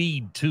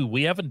speed too.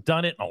 We haven't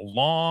done it in a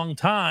long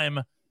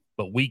time,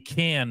 but we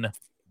can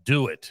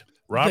do it.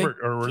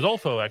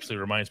 Rodolfo actually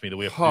reminds me that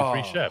we have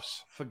three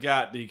chefs.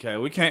 Forgot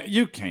DK.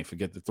 You can't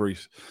forget the three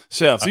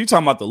chefs. You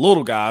talking about the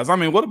little guys? I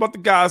mean, what about the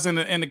guys in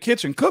the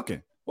kitchen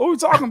cooking? What are we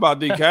talking about,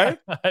 DK?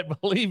 I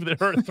believe there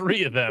are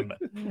three of them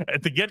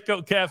at the Get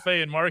Go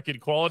Cafe and Market.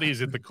 Quality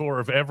is at the core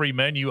of every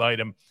menu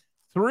item.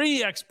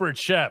 3 expert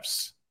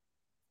chefs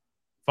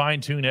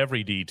fine-tune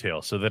every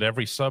detail so that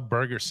every sub,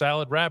 burger,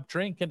 salad, wrap,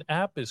 drink, and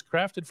app is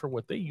crafted for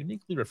what they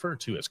uniquely refer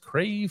to as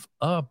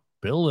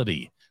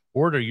craveability.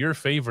 Order your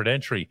favorite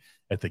entry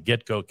at the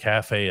Get Go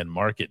Cafe and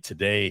Market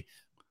today.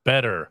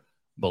 Better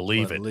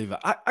believe it.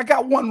 I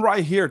got one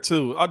right here,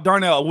 too.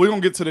 Darnell, we're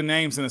going to get to the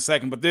names in a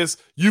second, but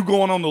you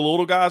going on the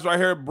little guys right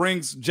here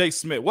brings Jay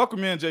Smith.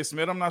 Welcome in, Jay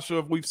Smith. I'm not sure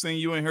if we've seen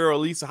you in here or at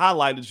least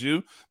highlighted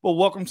you, but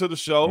welcome to the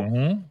show.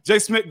 Mm-hmm. Jay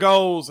Smith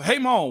goes, hey,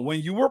 Mon,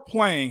 when you were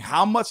playing,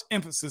 how much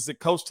emphasis did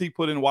Coach T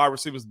put in wide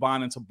receivers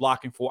buying into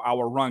blocking for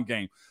our run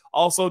game?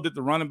 Also, did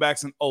the running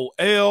backs in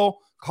OL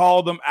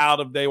call them out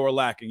if they were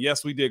lacking?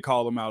 Yes, we did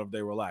call them out if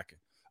they were lacking.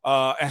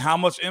 And how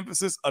much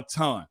emphasis? A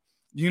ton.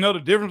 You know the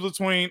difference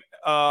between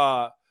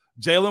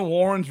Jaylen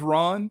Warren's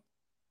run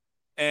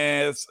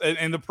in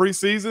the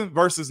preseason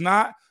versus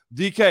not?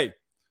 DK,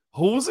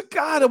 who was a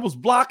guy that was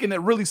blocking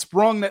that really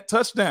sprung that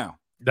touchdown?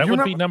 That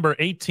would be number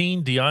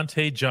 18,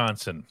 Deontay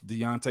Johnson.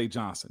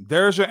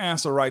 There's your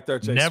answer right there,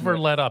 Jay Never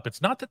Smith. let up.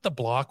 It's not that the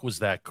block was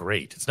that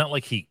great. It's not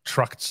like he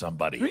trucked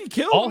somebody. He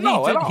killed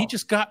him. He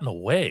just got in the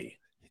way.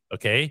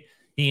 Okay?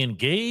 He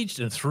engaged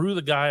and threw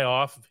the guy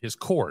off his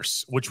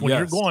course, which when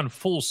you're going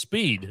full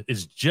speed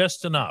is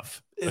just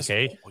enough.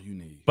 Okay. It's all you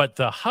need. But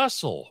the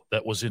hustle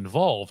that was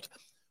involved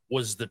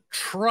was the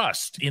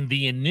trust in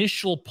the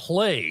initial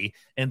play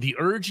and the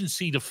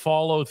urgency to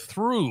follow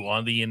through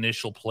on the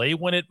initial play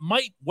when it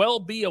might well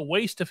be a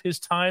waste of his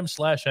time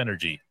 /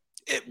 energy.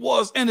 It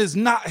was and is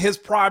not his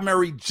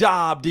primary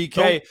job,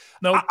 DK.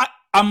 Nope.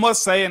 I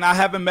must say, and I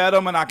haven't met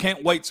him, and I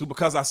can't wait to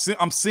because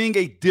I'm seeing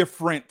a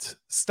different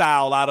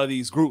style out of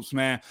these groups,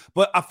 man.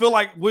 But I feel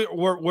like we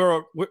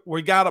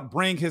got to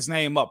bring his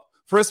name up.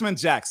 Frisman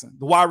Jackson,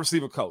 the wide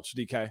receiver coach,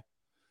 DK.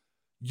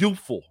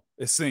 Youthful,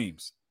 it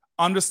seems.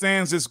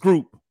 Understands this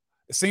group.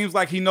 It seems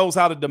like he knows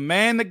how to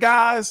demand the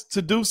guys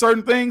to do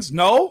certain things.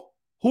 No?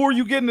 Who are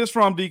you getting this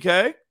from,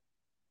 DK?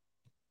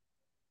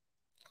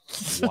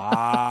 Wow.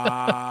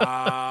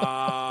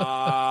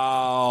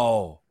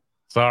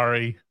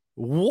 Sorry.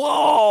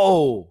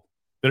 Whoa.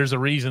 There's a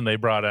reason they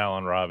brought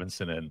Allen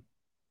Robinson in.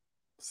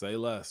 Say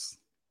less.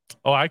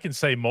 Oh, I can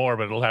say more,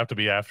 but it'll have to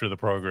be after the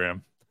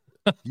program.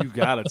 You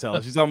got to tell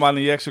us. You talking about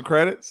the extra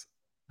credits?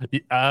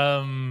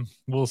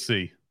 We'll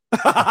see. My.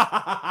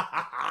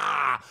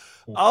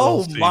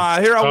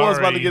 Here I was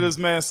about to give this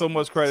man so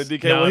much credit,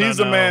 DK. He's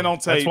a man on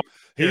tape.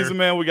 He's a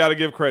man we got to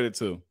give credit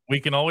to. We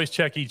can always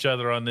check each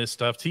other on this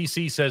stuff.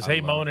 TC says,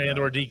 hey, Mona and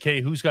or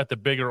DK, who's got the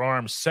bigger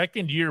arms?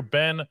 Second year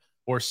Ben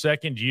or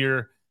second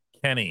year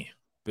Kenny?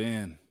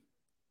 Ben.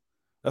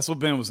 That's what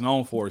Ben was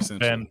known for,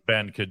 essentially.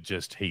 Ben could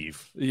just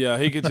heave. Yeah,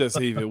 he could just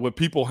heave it with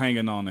people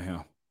hanging on to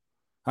him.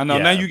 I know.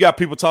 Yeah. Now you got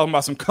people talking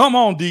about some, come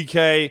on,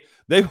 DK.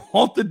 They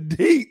want the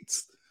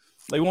deets.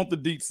 They want the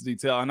deets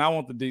detail, and I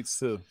want the deets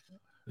too.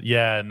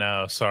 Yeah,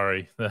 no,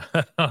 sorry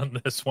on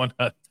this one.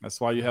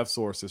 That's why you have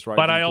sources, right?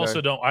 But DK? I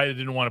also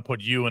didn't want to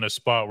put you in a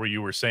spot where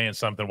you were saying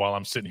something while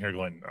I'm sitting here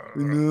going,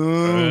 well,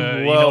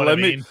 you know what I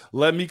mean?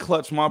 let me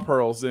clutch my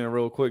pearls in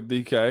real quick,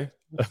 DK.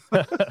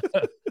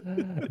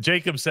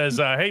 Jacob says,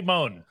 hey,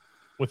 Moan,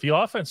 with the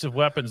offensive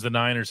weapons the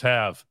Niners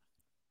have,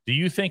 do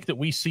you think that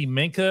we see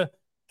Minka,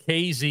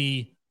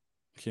 KZ,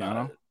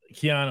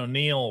 Keanu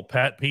Neal,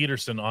 Pat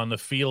Peterson on the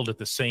field at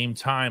the same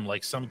time,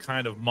 like some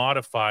kind of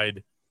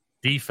modified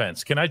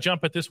defense? Can I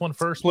jump at this one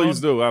first? Please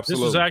do.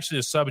 Absolutely. This is actually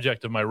the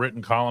subject of my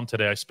written column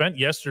today. I spent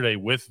yesterday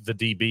with the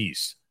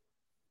DBs,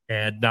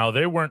 and now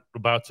they weren't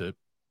about to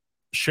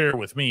share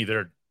with me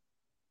their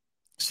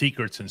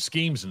secrets and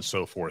schemes and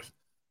so forth,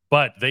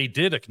 but they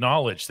did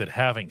acknowledge that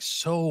having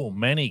so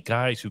many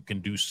guys who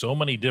can do so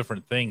many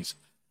different things,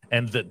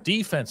 and the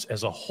defense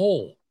as a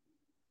whole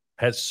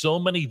has so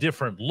many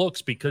different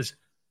looks, because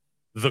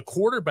the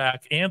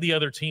quarterback and the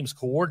other team's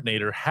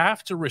coordinator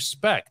have to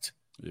respect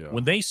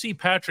when they see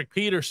Patrick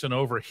Peterson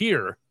over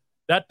here,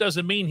 that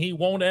doesn't mean he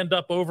won't end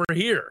up over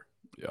here.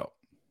 Yeah.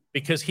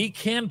 Because he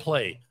can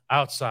play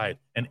outside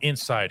and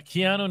inside.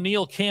 Keanu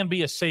Neal can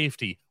be a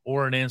safety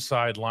or an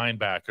inside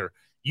linebacker.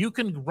 You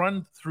can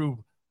run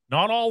through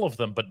not all of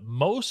them, but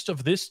most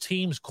of this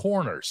team's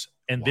corners,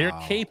 and they're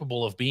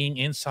capable of being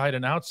inside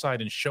and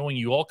outside and showing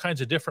you all kinds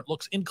of different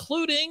looks,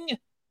 including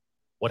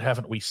what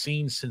haven't we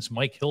seen since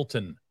Mike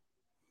Hilton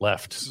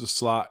left? This is a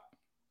slot.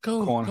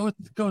 Go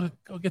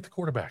get the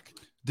quarterback.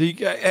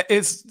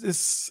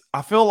 It's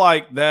I feel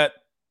like that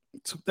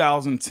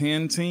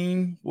 2010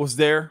 team was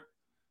there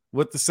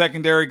with the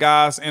secondary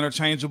guys,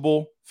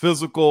 interchangeable,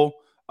 physical,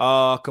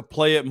 could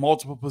play at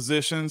multiple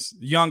positions,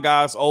 young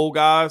guys, old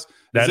guys.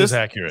 That is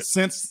accurate.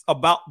 Since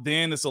about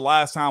then, it's the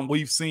last time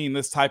we've seen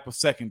this type of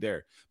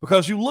secondary.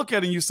 Because you look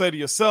at it and you say to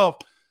yourself,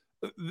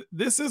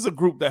 this is a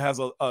group that has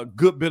a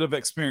good bit of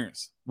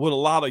experience with a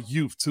lot of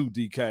youth too,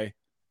 DK,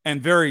 and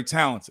very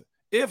talented.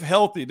 If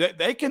healthy,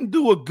 they can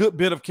do a good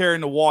bit of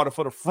carrying the water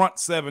for the front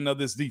seven of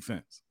this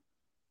defense.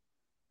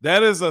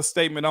 That is a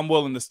statement I'm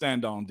willing to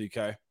stand on,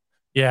 DK.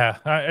 Yeah,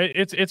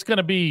 it's going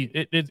to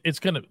be it's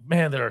going to,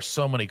 man, there are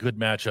so many good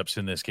matchups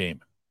in this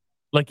game.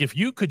 Like, if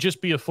you could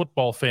just be a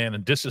football fan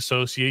and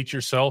disassociate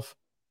yourself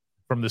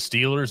from the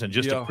Steelers and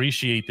just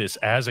appreciate this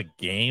as a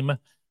game,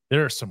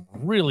 there are some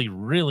really,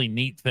 really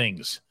neat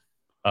things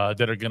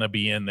that are going to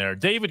be in there.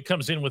 David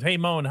comes in with, hey,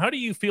 Moan, how do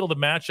you feel the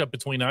matchup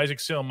between Isaac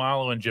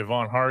Seumalo and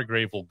Javon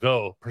Hargrave will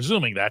go?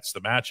 Presuming that's the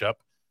matchup.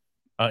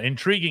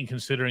 Intriguing,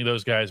 considering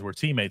those guys were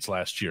teammates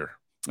last year.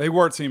 They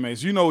were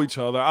teammates. You know each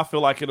other. I feel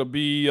like it'll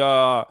be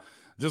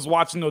just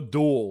watching a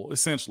duel,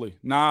 essentially.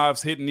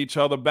 Knives hitting each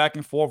other back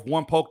and forth.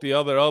 One poke the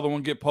other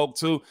one get poked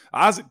too.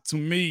 Isaac, to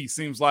me,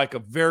 seems like a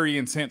very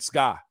intense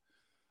guy.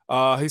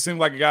 He seems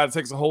like a guy that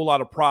takes a whole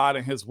lot of pride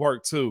in his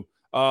work too.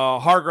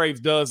 Hargraves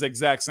does the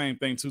exact same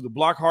thing too. The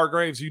block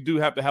Hargraves, you do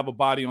have to have a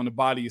body on the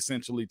body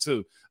essentially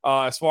too.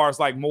 As far as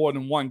like more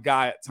than one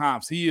guy at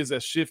times, he is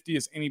as shifty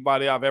as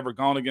anybody I've ever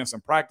gone against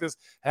in practice.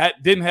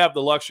 Didn't have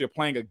the luxury of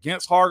playing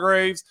against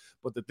Hargraves,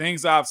 but the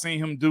things I've seen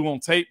him do on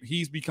tape,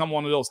 he's become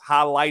one of those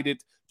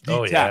highlighted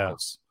D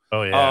tackles.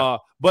 Oh yeah.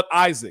 But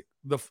Isaac,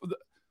 the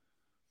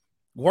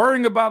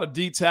worrying about a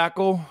D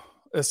tackle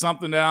is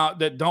something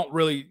that don't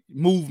really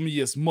move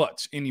me as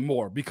much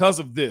anymore because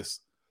of this.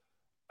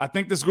 I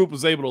think this group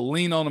was able to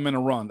lean on them in a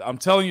run. I'm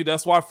telling you,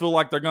 that's why I feel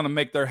like they're going to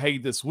make their hay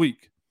this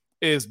week,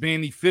 is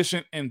being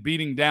efficient and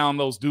beating down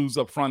those dudes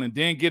up front and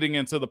then getting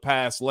into the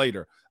pass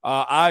later.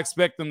 I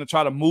expect them to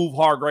try to move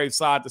Hargrave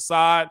side to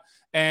side.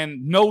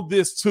 And know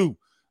this too,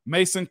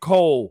 Mason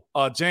Cole,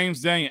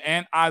 James Daniel,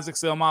 and Isaac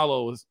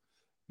Seumalo, is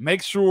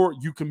make sure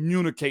you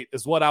communicate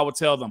is what I would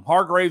tell them.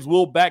 Hargraves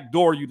will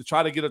backdoor you to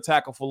try to get a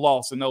tackle for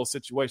loss in those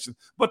situations.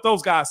 But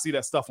those guys see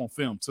that stuff on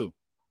film too.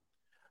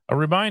 A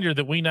reminder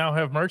that we now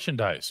have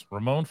merchandise,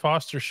 Ramon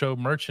Foster Show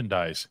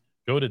merchandise.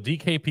 Go to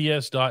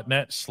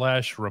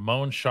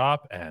dkps.net/Ramon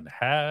Shop and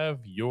have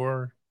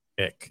your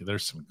pick.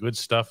 There's some good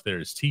stuff.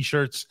 There's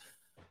T-shirts,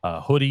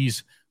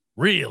 hoodies,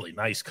 really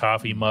nice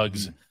coffee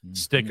mugs,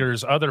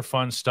 stickers, other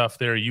fun stuff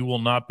there. You will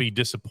not be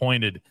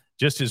disappointed,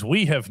 just as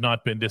we have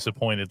not been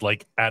disappointed,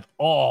 like at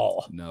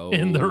all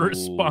in the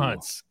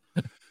response.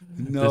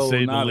 No, to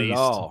say not the least. At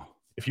all.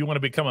 If you want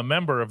to become a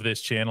member of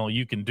this channel,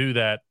 you can do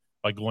that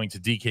by going to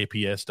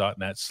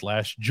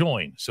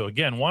dkps.net/join. So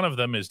again, one of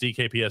them is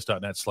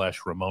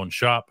dkps.net/Ramon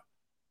Shop.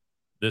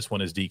 This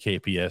one is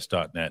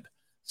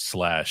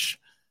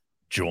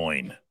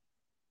dkps.net/join.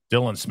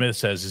 Dylan Smith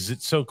says, is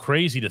it so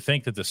crazy to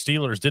think that the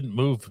Steelers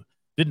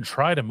didn't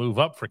try to move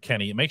up for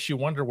Kenny? It makes you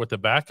wonder what the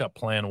backup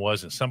plan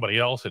was, and somebody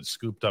else had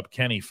scooped up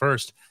Kenny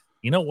first.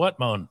 You know what,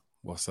 Moan?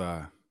 What's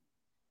that?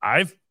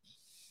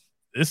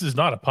 This is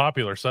not a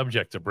popular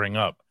subject to bring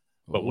up,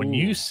 but when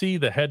you see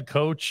the head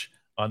coach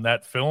on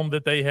that film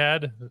that they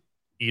had,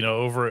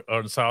 over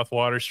on South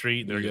Water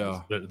Street,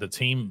 the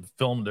team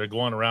film, they're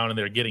going around and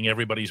they're getting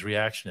everybody's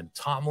reaction. And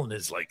Tomlin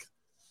is like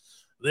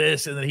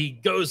this, and then he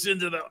goes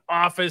into the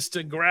office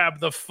to grab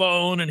the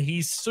phone and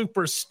he's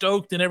super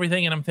stoked and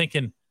everything. And I'm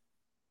thinking,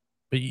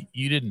 but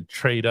you didn't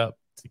trade up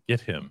to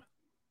get him.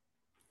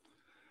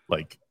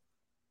 Like,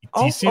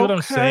 do you see what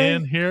I'm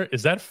saying here?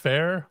 Is that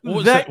fair?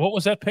 What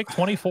was that pick?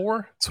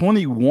 24?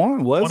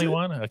 21, was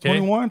 21? it? Okay.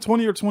 21,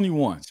 20 or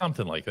 21.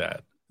 Something like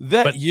that.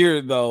 That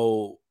year,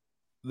 though,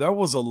 there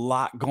was a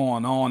lot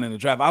going on in the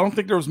draft. I don't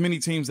think there was many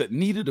teams that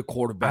needed a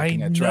quarterback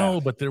in that draft. I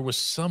know, but there was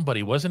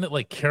somebody. Wasn't it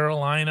like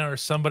Carolina or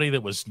somebody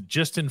that was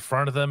just in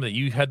front of them that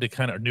you had to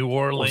kind of New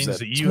Orleans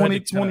that you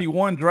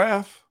 2021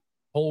 draft?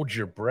 Hold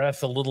your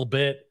breath a little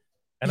bit.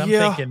 And I'm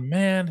thinking,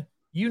 man,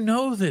 you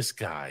know this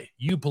guy.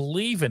 You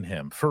believe in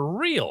him for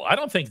real. I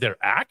don't think they're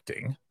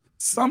acting.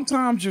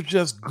 Sometimes you're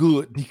just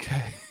good,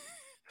 DK.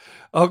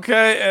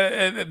 Okay,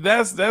 and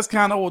that's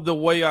kind of the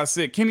way I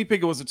see it. Kenny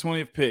Pickett was the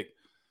 20th pick.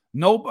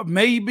 No,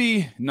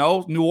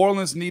 New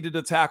Orleans needed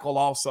a tackle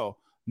also.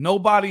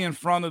 Nobody in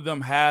front of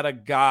them had a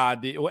guy.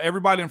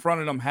 Everybody in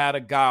front of them had a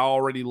guy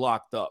already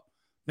locked up.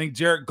 I think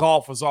Jared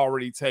Goff was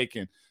already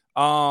taken.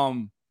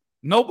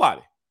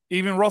 Nobody.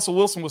 Even Russell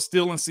Wilson was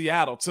still in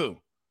Seattle too.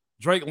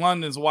 Drake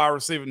London's wide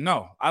receiver.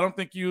 No, I don't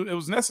think it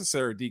was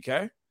necessary,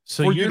 DK.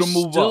 So for you're you to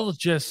move still up.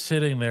 Just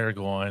sitting there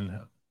going,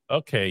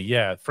 okay,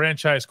 yeah,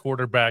 franchise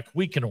quarterback,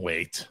 we can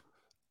wait.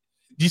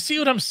 Do you see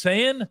what I'm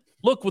saying?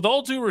 Look, with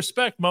all due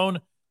respect,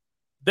 Moan,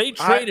 they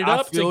traded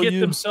up to get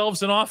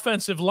themselves an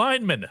offensive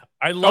lineman.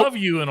 I love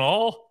you and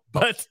all,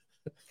 but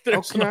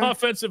there's an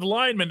offensive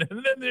lineman,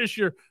 and then there's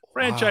your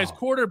franchise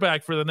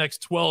quarterback for the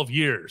next 12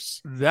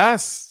 years.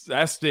 That's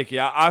sticky.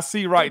 I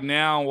see right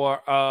now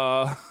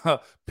where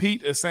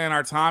Pete is saying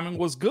our timing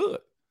was good.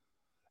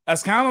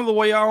 That's kind of the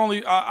way I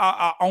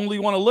only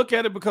want to look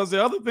at it, because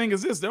the other thing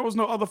is this: there was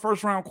no other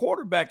first-round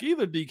quarterback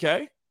either,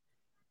 DK.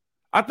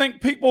 I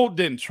think people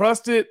didn't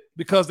trust it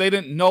because they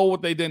didn't know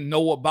what they didn't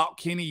know about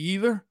Kenny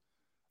either.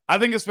 I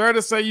think it's fair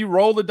to say you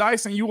roll the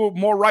dice and you were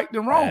more right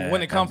than wrong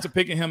when it comes to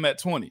picking him at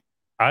 20.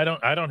 I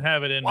don't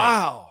have it in me.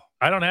 Wow.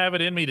 I don't have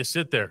it in me to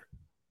sit there.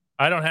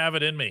 I don't have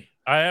it in me.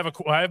 I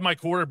have my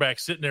quarterback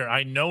sitting there.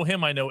 I know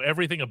him. I know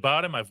everything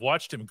about him. I've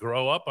watched him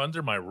grow up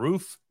under my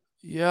roof.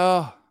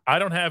 Yeah. I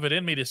don't have it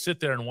in me to sit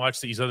there and watch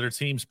these other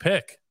teams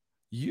pick.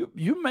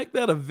 You make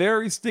that a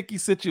very sticky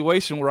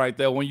situation right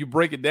there when you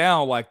break it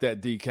down like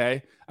that,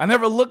 DK. I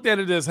never looked at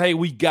it as, hey,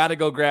 we got to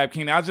go grab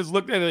Kenny. I just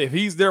looked at it, if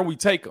he's there, we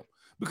take him.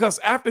 Because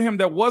after him,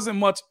 there wasn't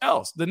much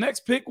else. The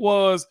next pick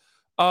was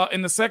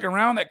in the second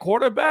round at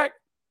quarterback.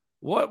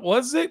 What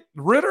was it?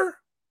 Ritter?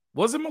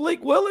 Was it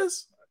Malik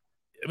Willis?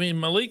 I mean,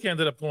 Malik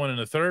ended up going in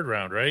the third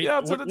round, right?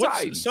 Yeah, to the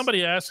Titans.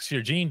 Somebody asks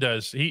here, Gene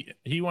does.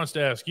 He wants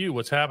to ask you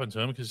what's happened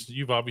to him because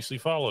you've obviously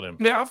followed him.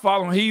 Yeah, I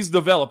follow him. He's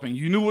developing.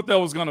 You knew what that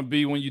was going to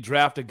be when you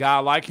draft a guy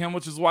like him,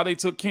 which is why they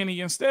took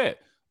Kenny instead.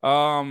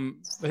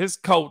 His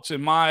coach,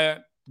 in my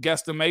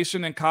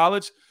guesstimation in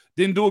college,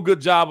 didn't do a good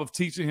job of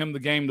teaching him the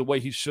game the way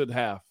he should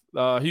have.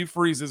 Hugh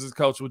Freeze, his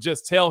coach, would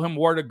just tell him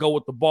where to go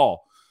with the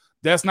ball.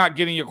 That's not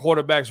getting your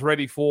quarterbacks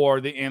ready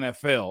for the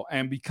NFL.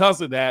 And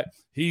because of that,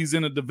 he's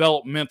in a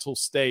developmental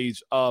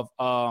stage of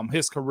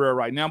his career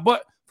right now.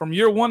 But from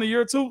year one to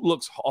year two,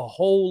 looks a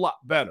whole lot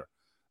better.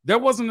 There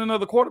wasn't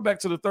another quarterback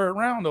to the third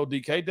round, though,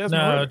 DK.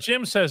 No,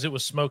 Jim says it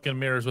was smoke and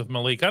mirrors with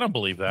Malik. I don't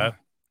believe that.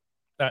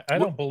 I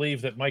don't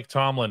believe that Mike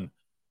Tomlin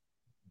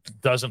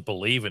doesn't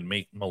believe in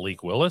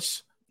Malik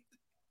Willis.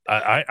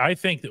 I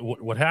think that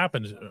what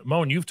happens,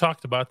 Moan, you've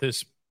talked about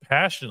this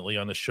passionately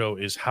on the show,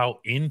 is how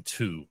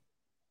into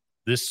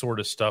this sort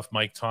of stuff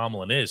Mike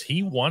Tomlin is.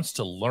 He wants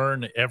to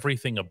learn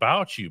everything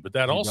about you, but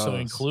that also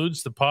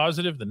includes the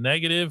positive, the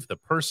negative, the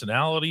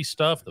personality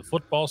stuff, the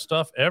football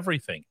stuff,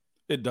 everything.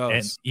 It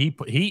does.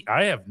 And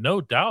I have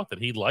no doubt that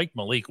he liked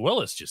Malik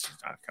Willis, just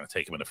not going to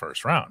take him in the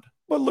first round.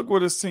 But look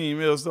what his team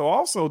is, though.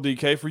 Also,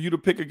 DK, for you to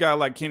pick a guy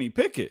like Kenny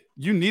Pickett,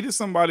 you needed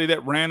somebody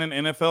that ran an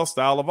NFL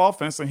style of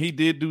offense, and he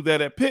did do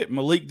that at Pitt.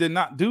 Malik did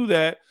not do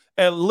that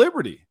at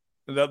Liberty.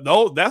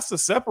 That's the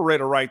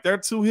separator right there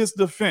to his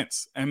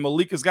defense. And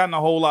Malik has gotten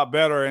a whole lot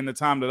better in the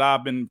time that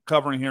I've been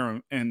covering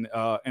here in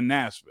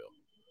Nashville.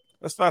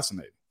 That's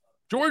fascinating.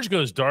 George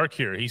goes dark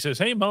here. He says,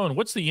 hey, Moan,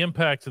 what's the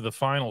impact of the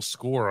final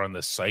score on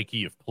the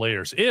psyche of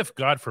players if,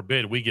 God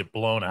forbid, we get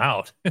blown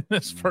out in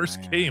this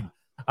first game?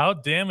 How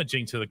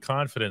damaging to the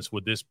confidence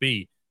would this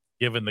be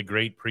given the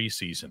great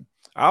preseason?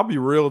 I'll be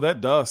real.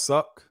 That does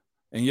suck.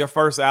 In your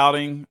first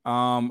outing,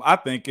 I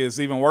think it's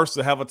even worse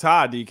to have a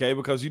tie, DK,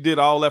 because you did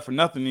all that for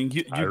nothing and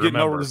you get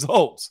no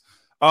results.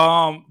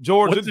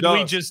 George, what did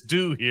we just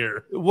do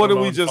here? What did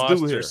we just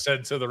do here?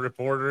 Said to the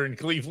reporter in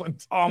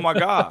Cleveland. Oh my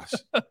gosh!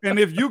 And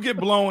if you get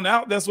blown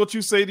out, that's what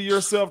you say to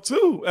yourself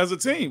too, as a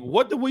team.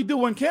 What did we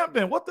do in camp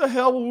then? What the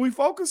hell were we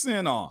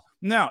focusing on?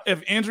 Now,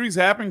 if injuries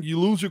happen, you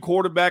lose your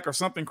quarterback or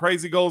something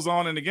crazy goes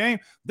on in the game,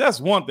 that's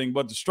one thing.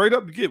 But to straight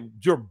up to get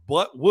your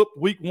butt whooped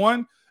week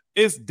one,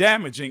 it's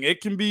damaging.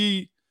 It can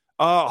be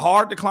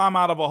hard to climb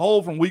out of a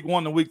hole from week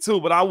one to week two.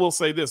 But I will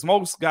say this: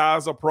 most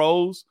guys are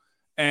pros,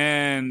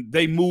 and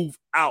they move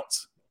out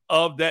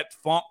of that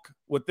funk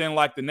within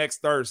like the next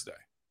Thursday.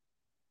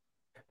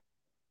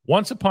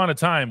 Once upon a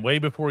time, way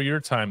before your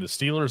time, the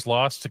Steelers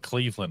lost to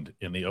Cleveland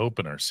in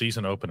the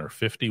season opener,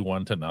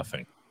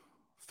 51-0.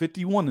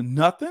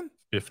 51-0?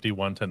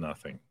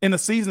 51-0. In the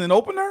season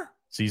opener?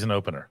 season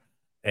opener.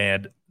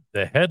 And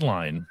the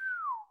headline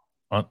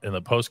in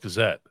the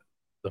Post-Gazette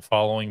the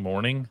following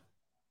morning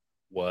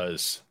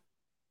was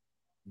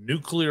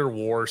nuclear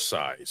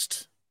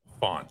war-sized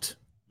font,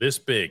 this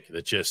big,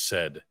 that just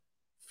said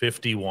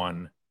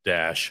 51-0.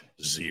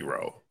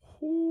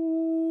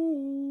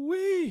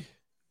 Ooh-wee.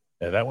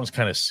 Yeah, that one's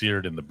kind of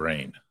seared in the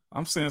brain.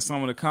 I'm seeing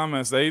some of the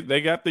comments. They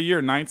got the year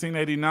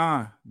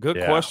 1989.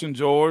 Good question,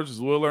 George. As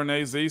Willer and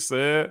AZ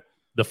said.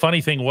 The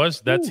funny thing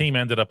was that team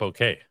ended up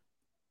okay.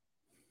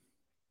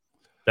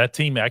 That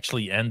team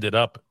actually ended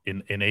up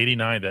in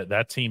 89.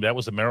 That team, that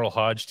was the Merrill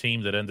Hodge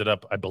team that ended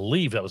up, I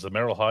believe that was the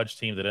Merrill Hodge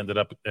team that ended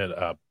up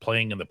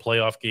playing in the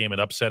playoff game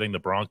and upsetting the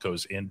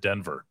Broncos in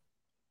Denver.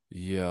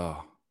 Yeah.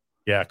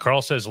 Yeah,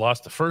 Carl says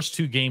lost the first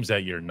 2 games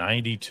that year,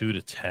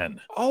 92-10.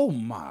 Oh,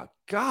 my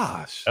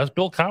gosh. That was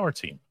Bill Cowher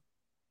team.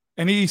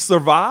 And he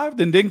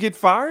survived and didn't get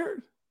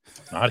fired?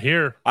 Not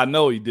here. I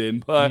know he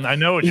didn't, but I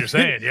know what you're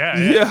saying. Yeah.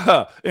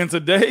 Yeah. In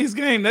today's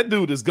game, that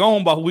dude is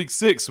gone by week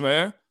 6,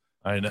 man.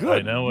 I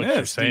know what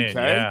you're saying.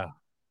 DK.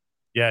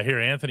 Yeah. Here,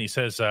 Anthony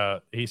says,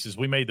 he says,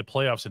 we made the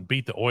playoffs and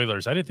beat the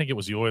Oilers. I didn't think it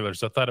was the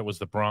Oilers. I thought it was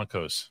the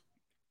Broncos.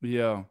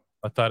 Yeah.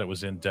 I thought it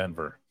was in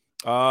Denver.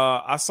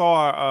 I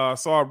saw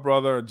our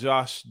brother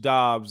Josh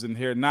Dobbs in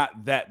here.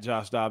 Not that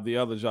Josh Dobbs, the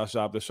other Josh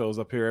Dobbs that shows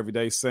up here every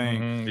day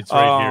saying. It's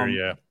right here,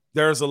 yeah.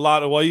 There's a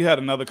lot of, you had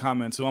another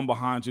comment too. I'm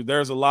behind you.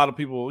 There's a lot of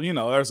people,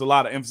 there's a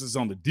lot of emphasis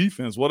on the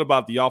defense. What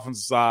about the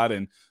offensive side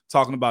and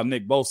talking about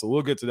Nick Bosa?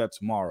 We'll get to that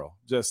tomorrow,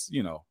 just,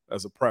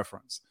 as a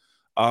preference.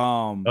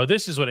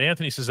 This is what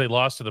Anthony says. They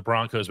lost to the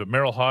Broncos, but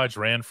Merrill Hodge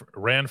ran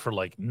for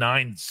like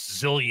 9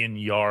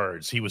 zillion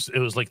yards. It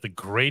was like the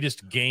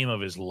greatest game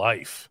of his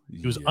life.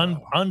 He was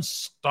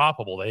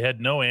unstoppable. They had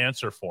no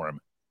answer for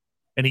him.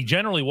 And he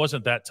generally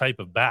wasn't that type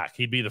of back.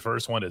 He'd be the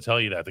first one to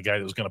tell you that, the guy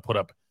that was going to put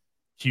up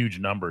huge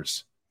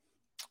numbers.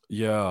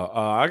 Yeah,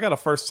 I got a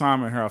first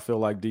timer here, I feel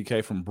like,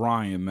 DK, from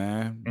Brian,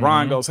 man.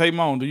 Brian goes, hey,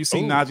 Moan, do you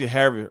see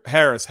Najee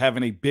Harris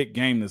having a big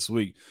game this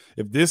week?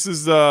 If this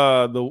is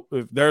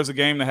if there's a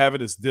game to have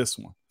it, it's this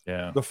one.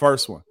 Yeah. The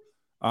first one.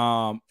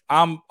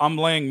 I'm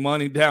laying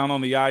money down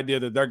on the idea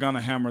that they're going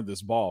to hammer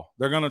this ball.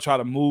 They're going to try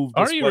to move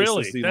this. Are you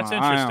really? That's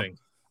interesting.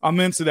 I'm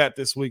into that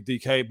this week,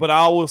 DK. But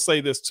I will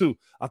say this, too.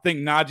 I think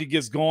Najee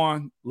gets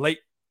going late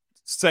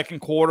second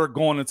quarter,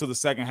 going into the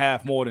second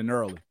half more than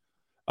early.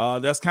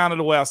 That's kind of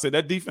the way I say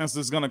that defense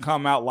is going to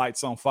come out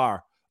lights on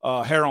fire,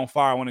 hair on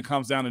fire when it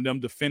comes down to them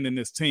defending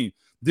this team.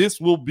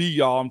 This will be,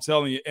 y'all, I'm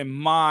telling you, in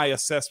my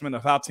assessment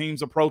of how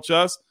teams approach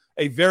us,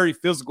 a very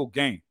physical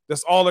game.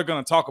 That's all they're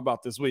going to talk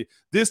about this week.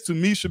 This, to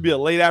me, should be a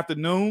late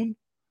afternoon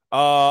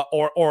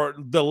or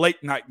the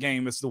late night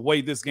game. It's the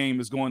way this game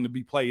is going to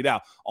be played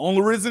out.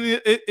 Only reason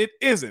it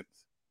isn't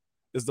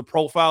is the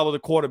profile of the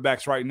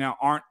quarterbacks right now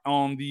aren't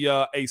on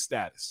the A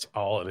status. That's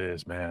all it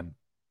is, man.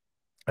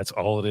 That's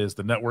all it is.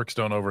 The networks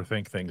don't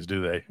overthink things,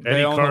 do they?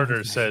 Eddie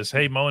Carter says,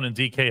 hey, Moan and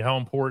DK, how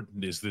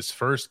important is this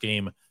first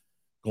game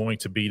going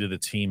to be to the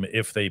team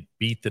if they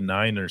beat the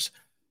Niners?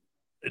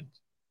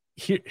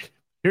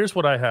 Here's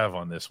what I have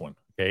on this one,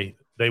 okay?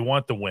 They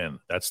want the win.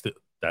 That's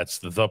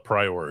the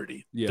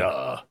priority. Yeah.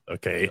 Duh,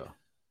 okay? Yeah.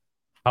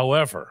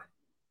 However,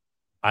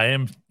 I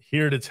am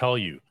here to tell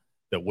you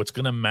that what's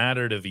going to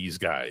matter to these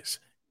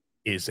guys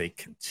is a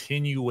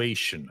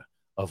continuation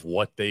of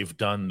what they've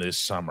done this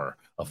summer,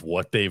 of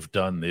what they've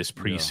done this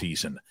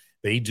preseason. Yeah.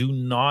 They do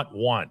not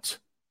want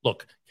 –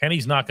 look,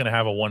 Kenny's not going to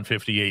have a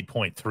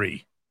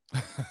 158.3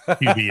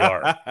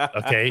 QBR,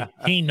 okay?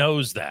 He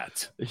knows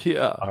that.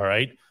 Yeah. All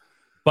right?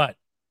 But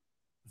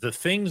the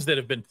things that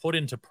have been put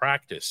into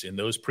practice in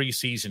those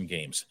preseason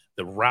games,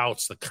 the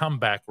routes, the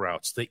comeback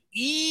routes, the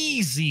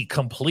easy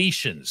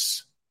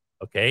completions,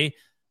 okay,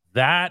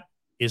 that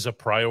is a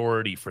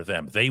priority for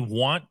them. They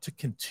want to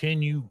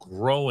continue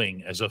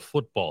growing as a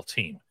football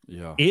team.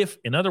 Yeah.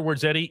 In other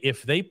words, Eddie,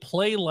 if they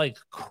play like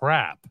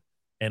crap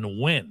and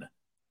win,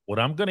 what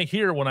I'm going to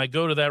hear when I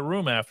go to that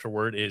room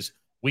afterward is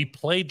we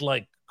played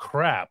like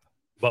crap,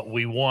 but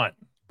we won.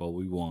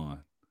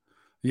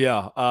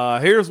 Yeah.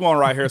 Here's one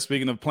right here.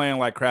 Speaking of playing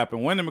like crap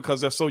and winning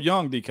because they're so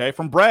young, DK,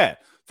 from Brad.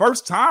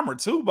 First timer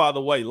too, by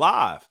the way,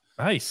 live.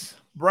 Nice.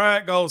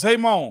 Brad goes, hey,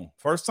 Moan,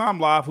 first time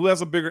live. Who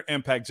has a bigger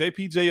impact,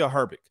 JPJ or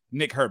Herbig?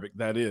 Nick Herbig,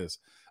 that is.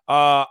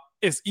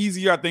 It's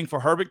easier, I think, for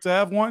Herbig to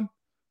have one,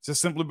 just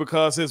simply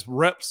because his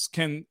reps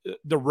can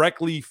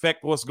directly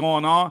affect what's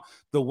going on.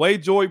 The way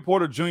Joey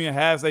Porter Jr.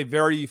 has a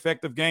very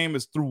effective game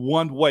is through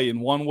one way and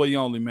one way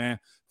only, man,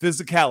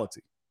 physicality.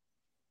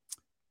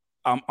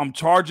 I'm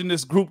charging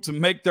this group to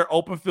make their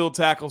open field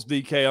tackles,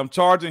 DK. I'm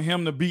charging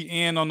him to be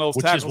in on those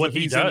tackles if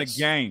he's in the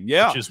game.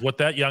 Yeah. Which is what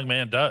that young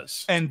man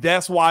does. And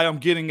that's why I'm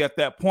getting at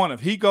that point. If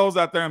he goes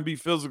out there and be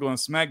physical and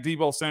smack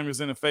Deebo Samuels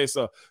in the face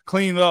or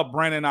clean up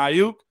Brandon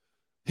Ayuk,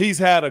 he's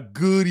had a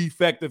good,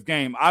 effective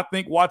game. I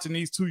think watching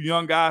these two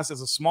young guys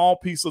is a small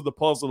piece of the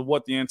puzzle of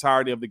what the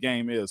entirety of the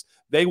game is.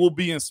 They will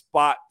be in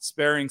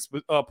spot-sparing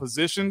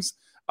positions.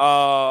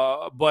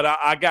 But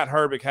I got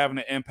Herbig having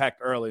an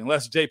impact early,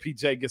 unless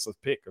JPJ gets a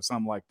pick or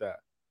something like that.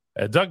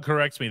 Doug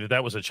corrects me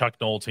that was a Chuck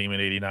Noll team in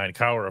 '89.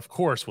 Cowher, of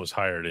course, was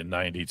hired in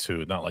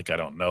 '92. Not like I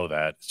don't know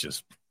that. It's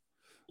just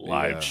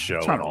live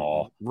show and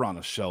all. Run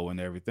a show and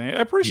everything.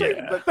 I appreciate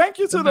it. Thank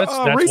you to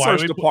that's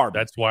research department.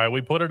 That's why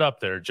we put it up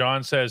there.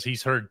 John says he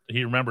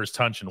remembers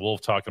Tunch and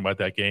Wolf talking about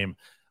that game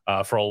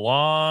for a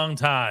long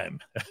time.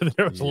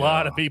 There was a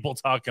lot of people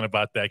talking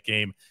about that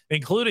game,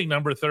 including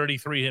number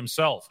 33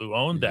 himself, who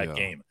owned that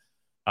game.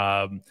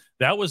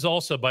 That was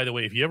also, by the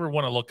way, if you ever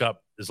want to look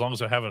up, as long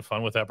as I'm having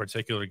fun with that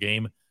particular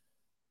game,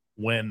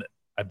 when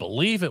I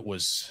believe it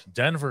was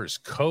Denver's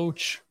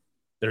coach,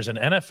 there's an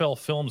NFL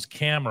Films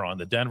camera on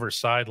the Denver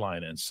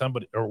sideline, and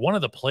somebody or one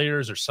of the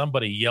players or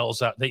somebody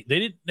yells out. They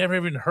didn't never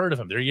even heard of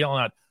him. They're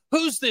yelling out,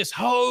 "Who's this?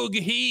 Hogue,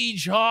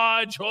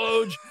 Hodge,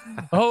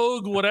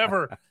 Hogue,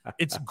 whatever."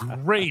 It's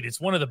great. It's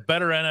one of the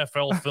better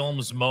NFL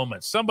Films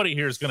moments. Somebody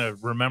here is going to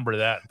remember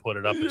that and put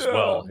it up as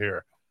well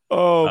here.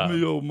 Oh,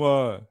 me, oh,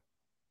 my.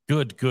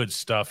 Good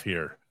stuff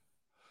here.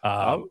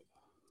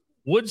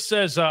 Wood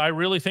says, I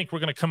really think we're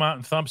going to come out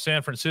and thump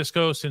San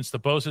Francisco since the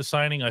Bosa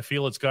signing. I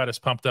feel it's got us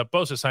pumped up.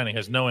 Bosa signing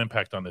has no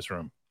impact on this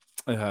room.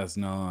 It has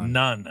none.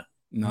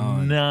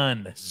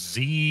 None.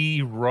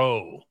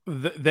 Zero.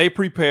 They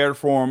prepared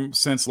for him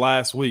since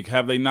last week.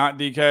 Have they not,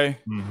 DK?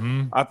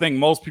 Mm-hmm. I think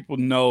most people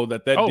know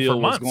that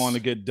deal was going to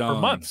get done.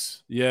 For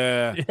months.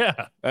 Yeah.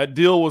 That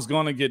deal was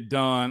going to get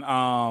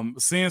done.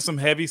 Seeing some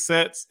heavy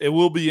sets, it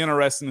will be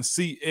interesting to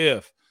see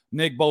if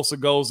Nick Bosa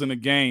goes in the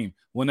game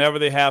whenever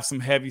they have some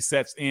heavy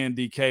sets in,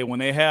 DK. When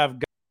they have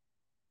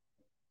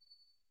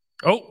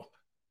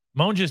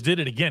Moan just did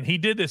it again. He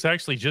did this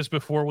actually just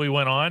before we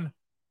went on,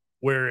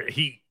 where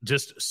he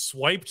just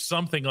swiped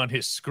something on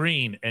his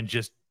screen and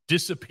just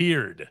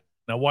disappeared.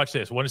 Now watch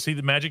this. Want to see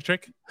the magic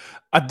trick?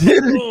 I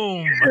did.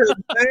 Boom.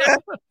 I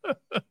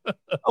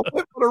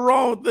went for the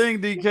wrong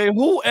thing, DK.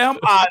 Who am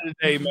I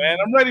today, man?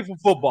 I'm ready for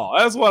football.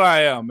 That's what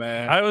I am,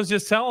 man. I was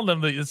just telling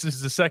them that this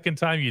is the second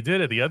time you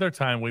did it. The other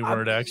time we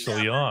weren't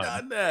actually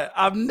on.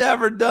 I've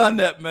never done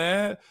that,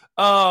 man.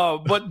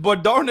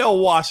 But Darnell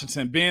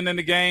Washington being in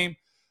the game,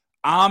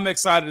 I'm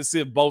excited to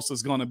see if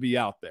Bosa's going to be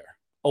out there.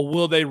 Or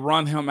will they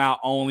run him out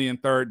only in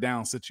third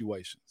down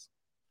situations?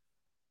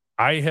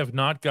 I have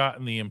not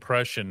gotten the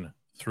impression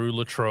through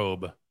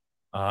Latrobe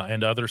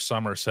and other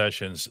summer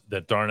sessions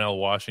that Darnell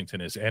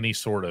Washington is any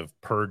sort of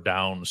per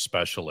down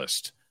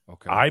specialist.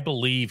 Okay. I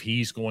believe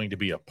he's going to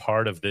be a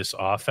part of this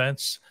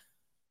offense.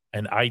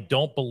 And I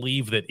don't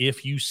believe that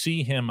if you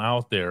see him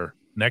out there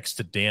next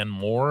to Dan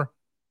Moore,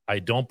 I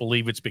don't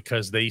believe it's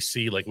because they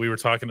see, like we were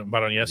talking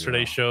about on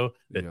yesterday's show,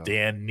 that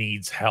Dan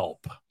needs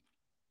help.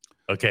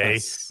 Okay,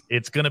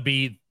 it's going to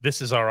be,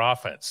 this is our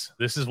offense.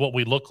 This is what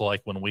we look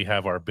like when we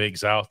have our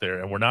bigs out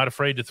there. And we're not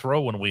afraid to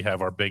throw when we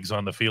have our bigs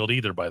on the field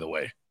either, by the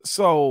way.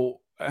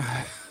 So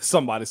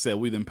somebody said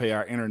we didn't pay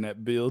our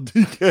internet bill,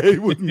 DK,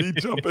 with me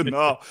jumping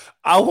off.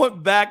 I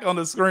went back on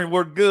the screen.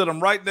 We're good. I'm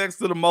right next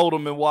to the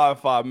modem and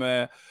Wi-Fi,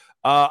 man.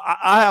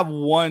 I have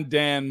one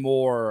Dan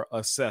Moore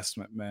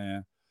assessment,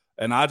 man.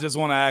 And I just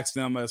want to ask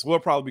them, as we'll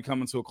probably be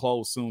coming to a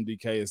close soon,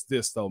 DK, is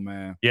this, though,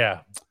 man.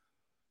 Yeah.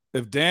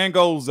 If Dan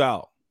goes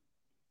out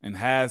and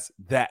has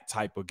that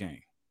type of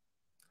game.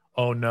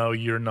 Oh, no,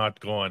 you're not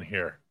going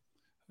here.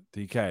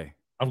 DK.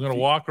 I'm going to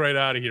walk right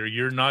out of here.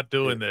 You're not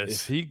doing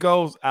this. If he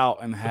goes out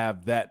and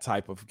have that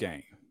type of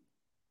game,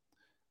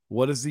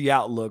 what is the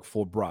outlook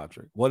for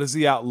Broderick? What is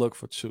the outlook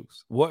for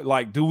Chooks?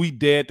 Do we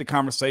dead the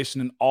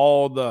conversation and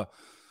all the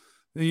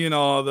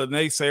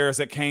naysayers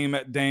that came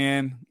at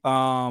Dan?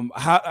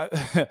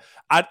 I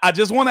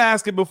just want to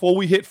ask it before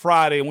we hit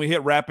Friday and we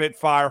hit Rapid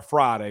Fire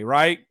Friday,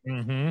 right?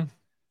 Mm-hmm.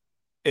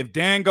 If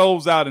Dan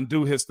goes out and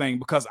do his thing,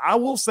 because I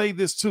will say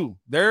this too.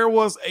 There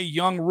was a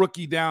young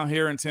rookie down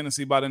here in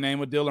Tennessee by the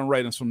name of Dylan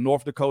Radins from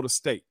North Dakota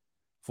State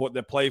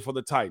that played for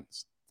the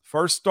Titans.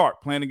 First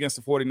start playing against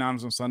the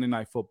 49ers on Sunday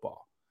Night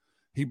Football.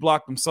 He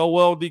blocked them so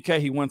well, DK,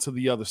 he went to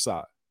the other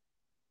side.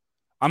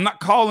 I'm not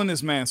calling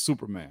this man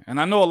Superman.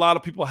 And I know a lot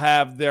of people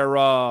have their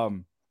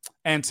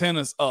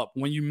antennas up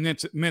when you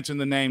mention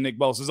the name Nick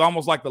Bosa. It's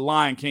almost like the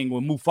Lion King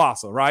with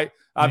Mufasa, right?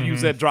 I've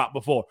used that drop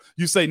before.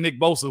 You say Nick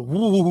Bosa,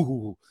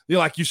 woo, you're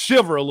like you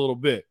shiver a little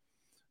bit.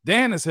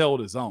 Dan has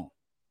held his own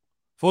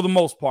for the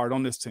most part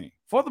on this team.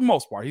 For the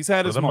most part, he's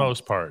had his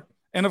moments. Most part.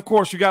 And of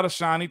course, you got a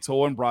shiny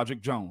toy in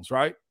Broderick Jones,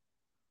 right?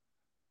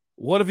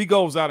 What if he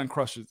goes out and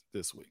crushes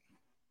this week?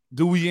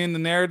 Do we end the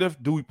narrative?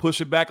 Do we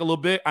push it back a little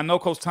bit? I know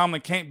Coach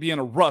Tomlin can't be in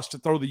a rush to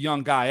throw the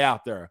young guy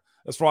out there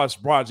as far as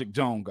Broderick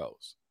Jones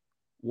goes.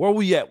 Where are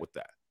we at with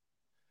that?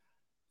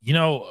 You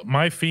know,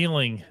 my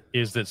feeling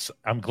is that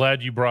I'm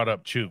glad you brought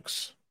up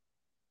Chooks,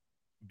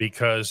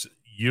 because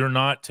you're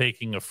not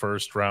taking a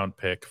first-round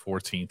pick,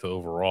 14th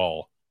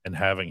overall, and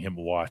having him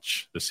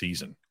watch the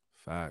season.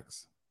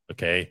 Facts.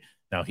 Okay?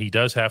 Now, he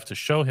does have to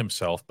show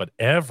himself, but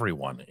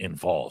everyone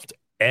involved,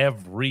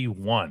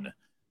 everyone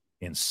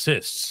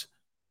insists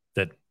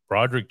that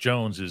Broderick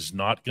Jones is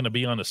not going to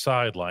be on the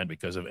sideline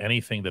because of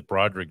anything that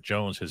Broderick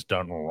Jones has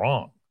done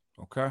wrong.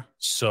 Okay.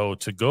 So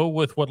to go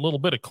with what little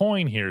bit of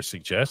coin here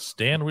suggests,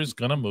 Dan was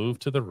going to move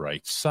to the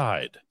right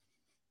side.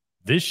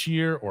 this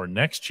year or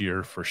next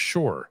year for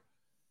sure.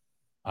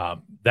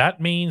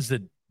 That means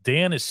that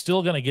Dan is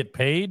still going to get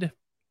paid.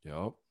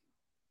 Yep.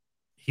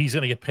 He's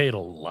going to get paid a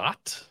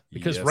lot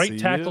because Yes, right he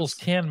tackles is.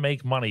 can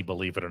make money,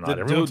 believe it or not. Dude,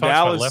 Everyone talks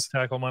about left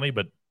tackle money,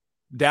 but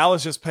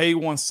Dallas just paid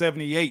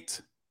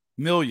 $178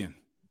 million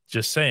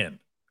just saying.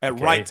 at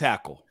right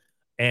tackle.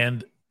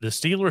 And the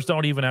Steelers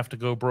don't even have to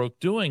go broke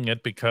doing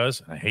it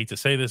because, I hate to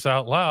say this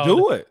out loud,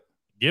 Do it.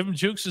 give him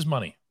Jukes his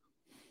money.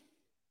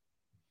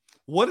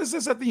 What is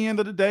this at the end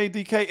of the day,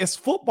 DK? It's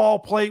football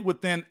played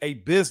within a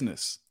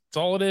business. That's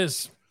all it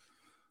is.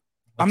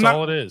 I'm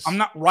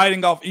not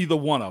writing off either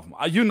one of them.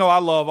 You know I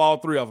love all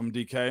three of them,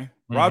 DK.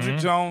 Roger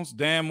Jones,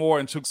 Dan Moore,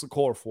 and Chuks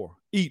Okorafor.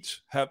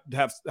 Each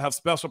have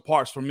special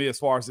parts for me as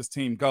far as this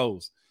team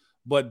goes.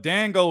 But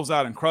Dan goes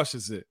out and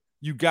crushes it.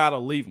 You got to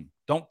leave him.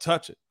 Don't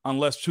touch it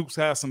unless Chuks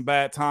has some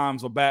bad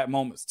times or bad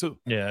moments too.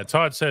 Yeah,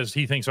 Todd says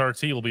he thinks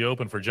RT will be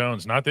open for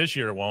Jones. Not this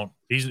year, it won't.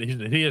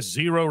 He has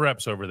 0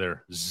 reps over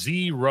there.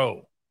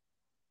 0.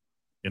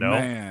 You know?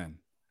 Man.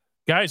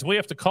 Guys, we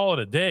have to call it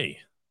a day.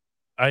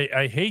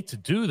 I hate to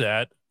do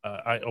that.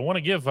 I want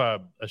to give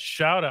a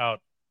shout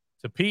out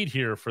to Pete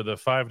here for the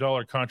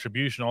 $5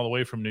 contribution all the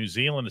way from New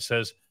Zealand. It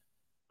says,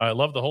 I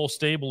love the whole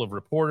stable of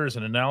reporters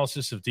and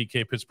analysis of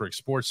DK Pittsburgh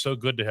sports. So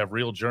good to have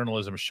real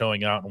journalism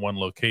showing out in one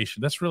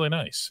location. That's really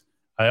nice.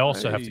 I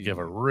also have to give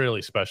a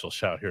really special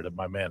shout here to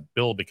my man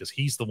Bill, because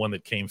he's the one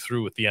that came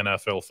through with the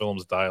NFL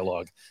Films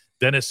dialogue.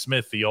 Dennis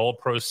Smith, the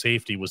all-pro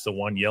safety, was the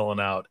one yelling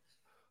out,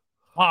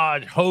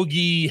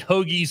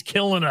 Hoagie's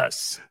killing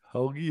us.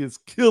 Hoagie is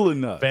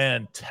killing us.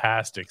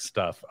 Fantastic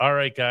stuff. All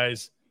right,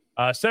 guys.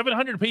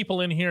 700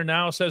 people in here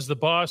now, says the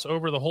boss.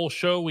 Over the whole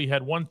show, we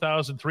had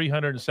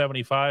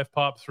 1,375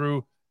 pop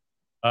through.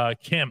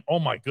 Kim, oh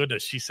my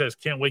goodness, she says,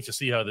 can't wait to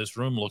see how this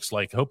room looks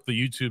like. Hope the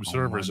YouTube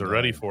servers are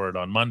ready for it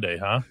on Monday,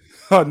 huh?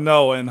 Oh,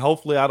 no, and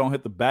hopefully I don't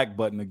hit the back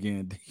button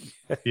again.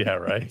 Yeah,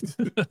 right.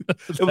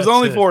 It was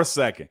only for a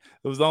second.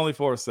 It was only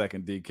for a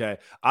second, DK.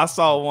 I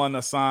saw one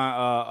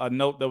assign a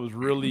note that was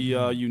really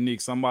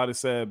unique. Somebody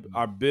said,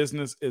 our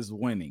business is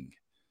winning.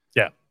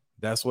 Yeah.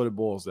 That's what it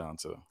boils down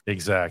to.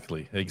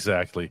 Exactly.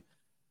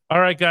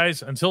 All right,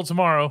 guys, until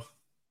tomorrow.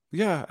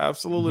 Yeah,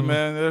 absolutely,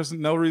 man. There's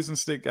no reason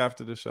to stick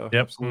after the show. Yep.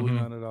 Absolutely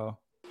none at all.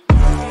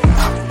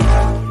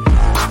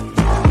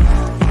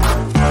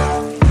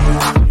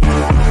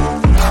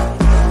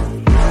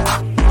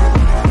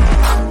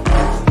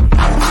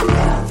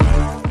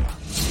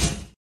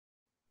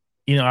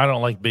 You know, I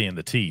don't like being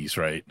the tease,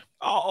 right?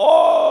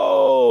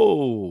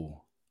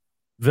 Oh.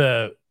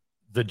 The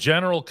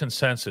general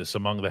consensus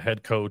among the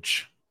head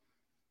coach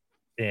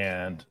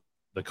and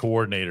the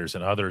coordinators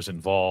and others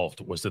involved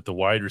was that the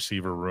wide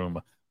receiver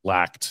room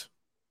lacked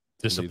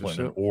discipline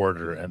and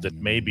order, and that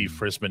maybe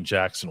Frisman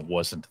Jackson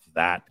wasn't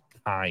that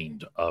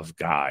kind of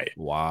guy.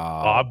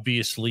 Wow.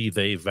 Obviously,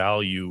 they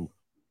value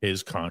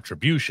his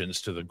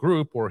contributions to the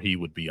group or he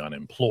would be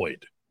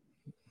unemployed.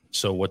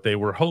 So what they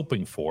were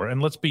hoping for,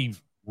 and let's be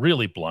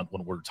really blunt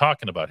when we're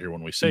talking about here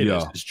when we say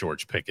this, is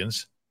George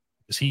Pickens,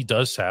 because he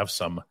does have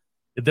some,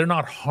 they're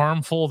not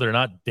harmful, they're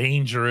not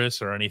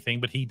dangerous or anything,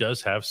 but he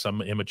does have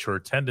some immature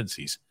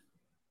tendencies.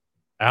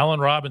 Allen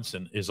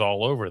Robinson is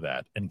all over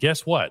that. And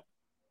guess what?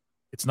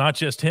 It's not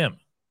just him,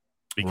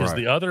 because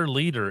the other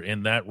leader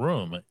in that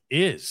room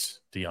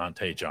is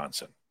Deontay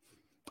Johnson.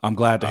 I'm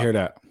glad to hear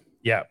that.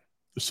 Yeah.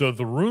 So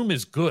the room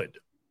is good.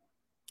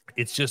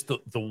 It's just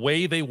the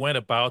way they went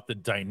about the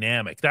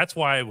dynamic. That's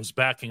why I was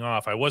backing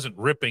off. I wasn't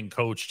ripping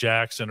Coach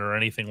Jackson or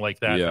anything like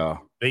that. Yeah.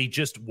 They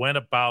just went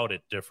about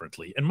it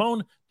differently. And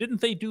Moan, didn't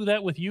they do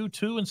that with you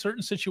too in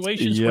certain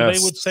situations where they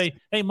would say,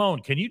 hey, Moan,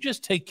 can you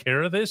just take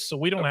care of this so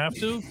we don't have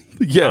to?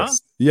 Yes. Huh?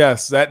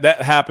 Yes.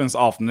 That happens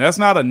often. That's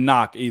not a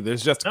knock either.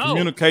 It's just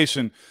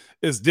communication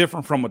is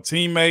different from a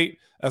teammate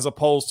as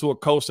opposed to a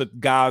coach that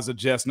guys are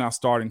just now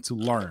starting to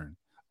learn.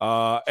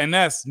 And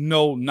that's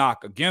no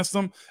knock against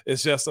them.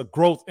 It's just a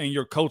growth in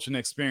your coaching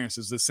experience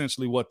is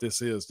essentially what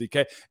this is,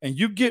 DK. And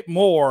you get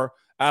more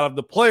out of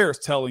the players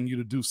telling you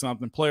to do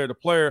something, player to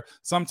player,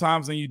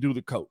 sometimes than you do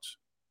the coach.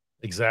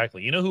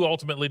 Exactly. You know who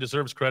ultimately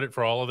deserves credit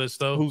for all of this,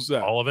 though? Who's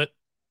that? All of it?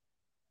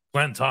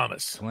 Glenn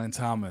Thomas. Glenn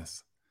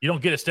Thomas. You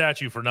don't get a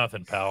statue for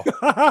nothing, pal.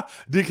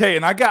 DK,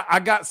 and I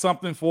got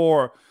something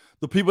for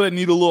the people that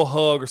need a little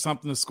hug or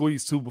something to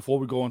squeeze to before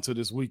we go into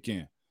this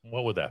weekend.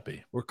 What would that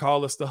be? We'll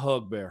call this the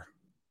Hug Bear.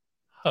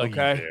 Huggy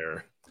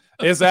Bear.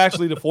 It's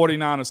actually the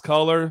 49ers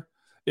color.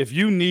 If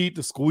you need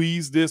to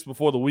squeeze this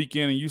before the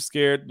weekend and you're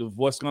scared of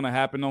what's going to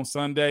happen on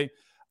Sunday,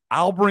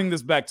 I'll bring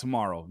this back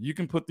tomorrow. You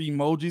can put the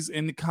emojis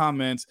in the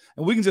comments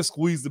and we can just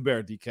squeeze the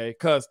bear, DK.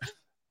 Because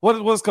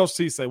what does Coach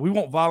T say? We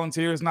want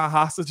volunteers, not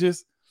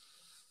hostages.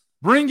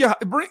 Bring your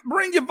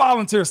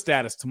volunteer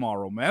status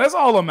tomorrow, man. That's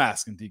all I'm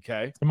asking,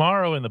 DK.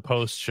 Tomorrow in the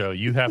post show,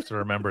 you have to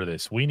remember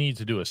this. We need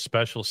to do a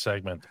special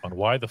segment on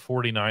why the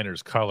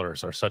 49ers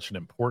colors are such an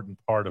important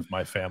part of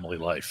my family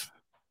life.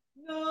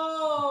 No.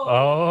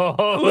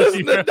 Oh,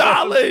 listen to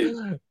Dolly.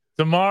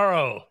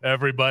 Tomorrow,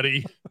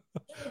 everybody.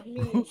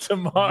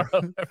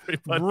 Tomorrow,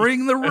 everybody.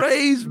 Bring the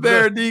Rays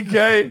bear,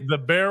 DK. The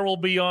bear will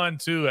be on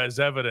too as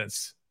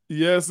evidence.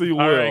 Yes, he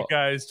will. All right,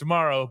 guys.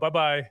 Tomorrow.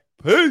 Bye-bye.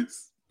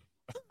 Peace.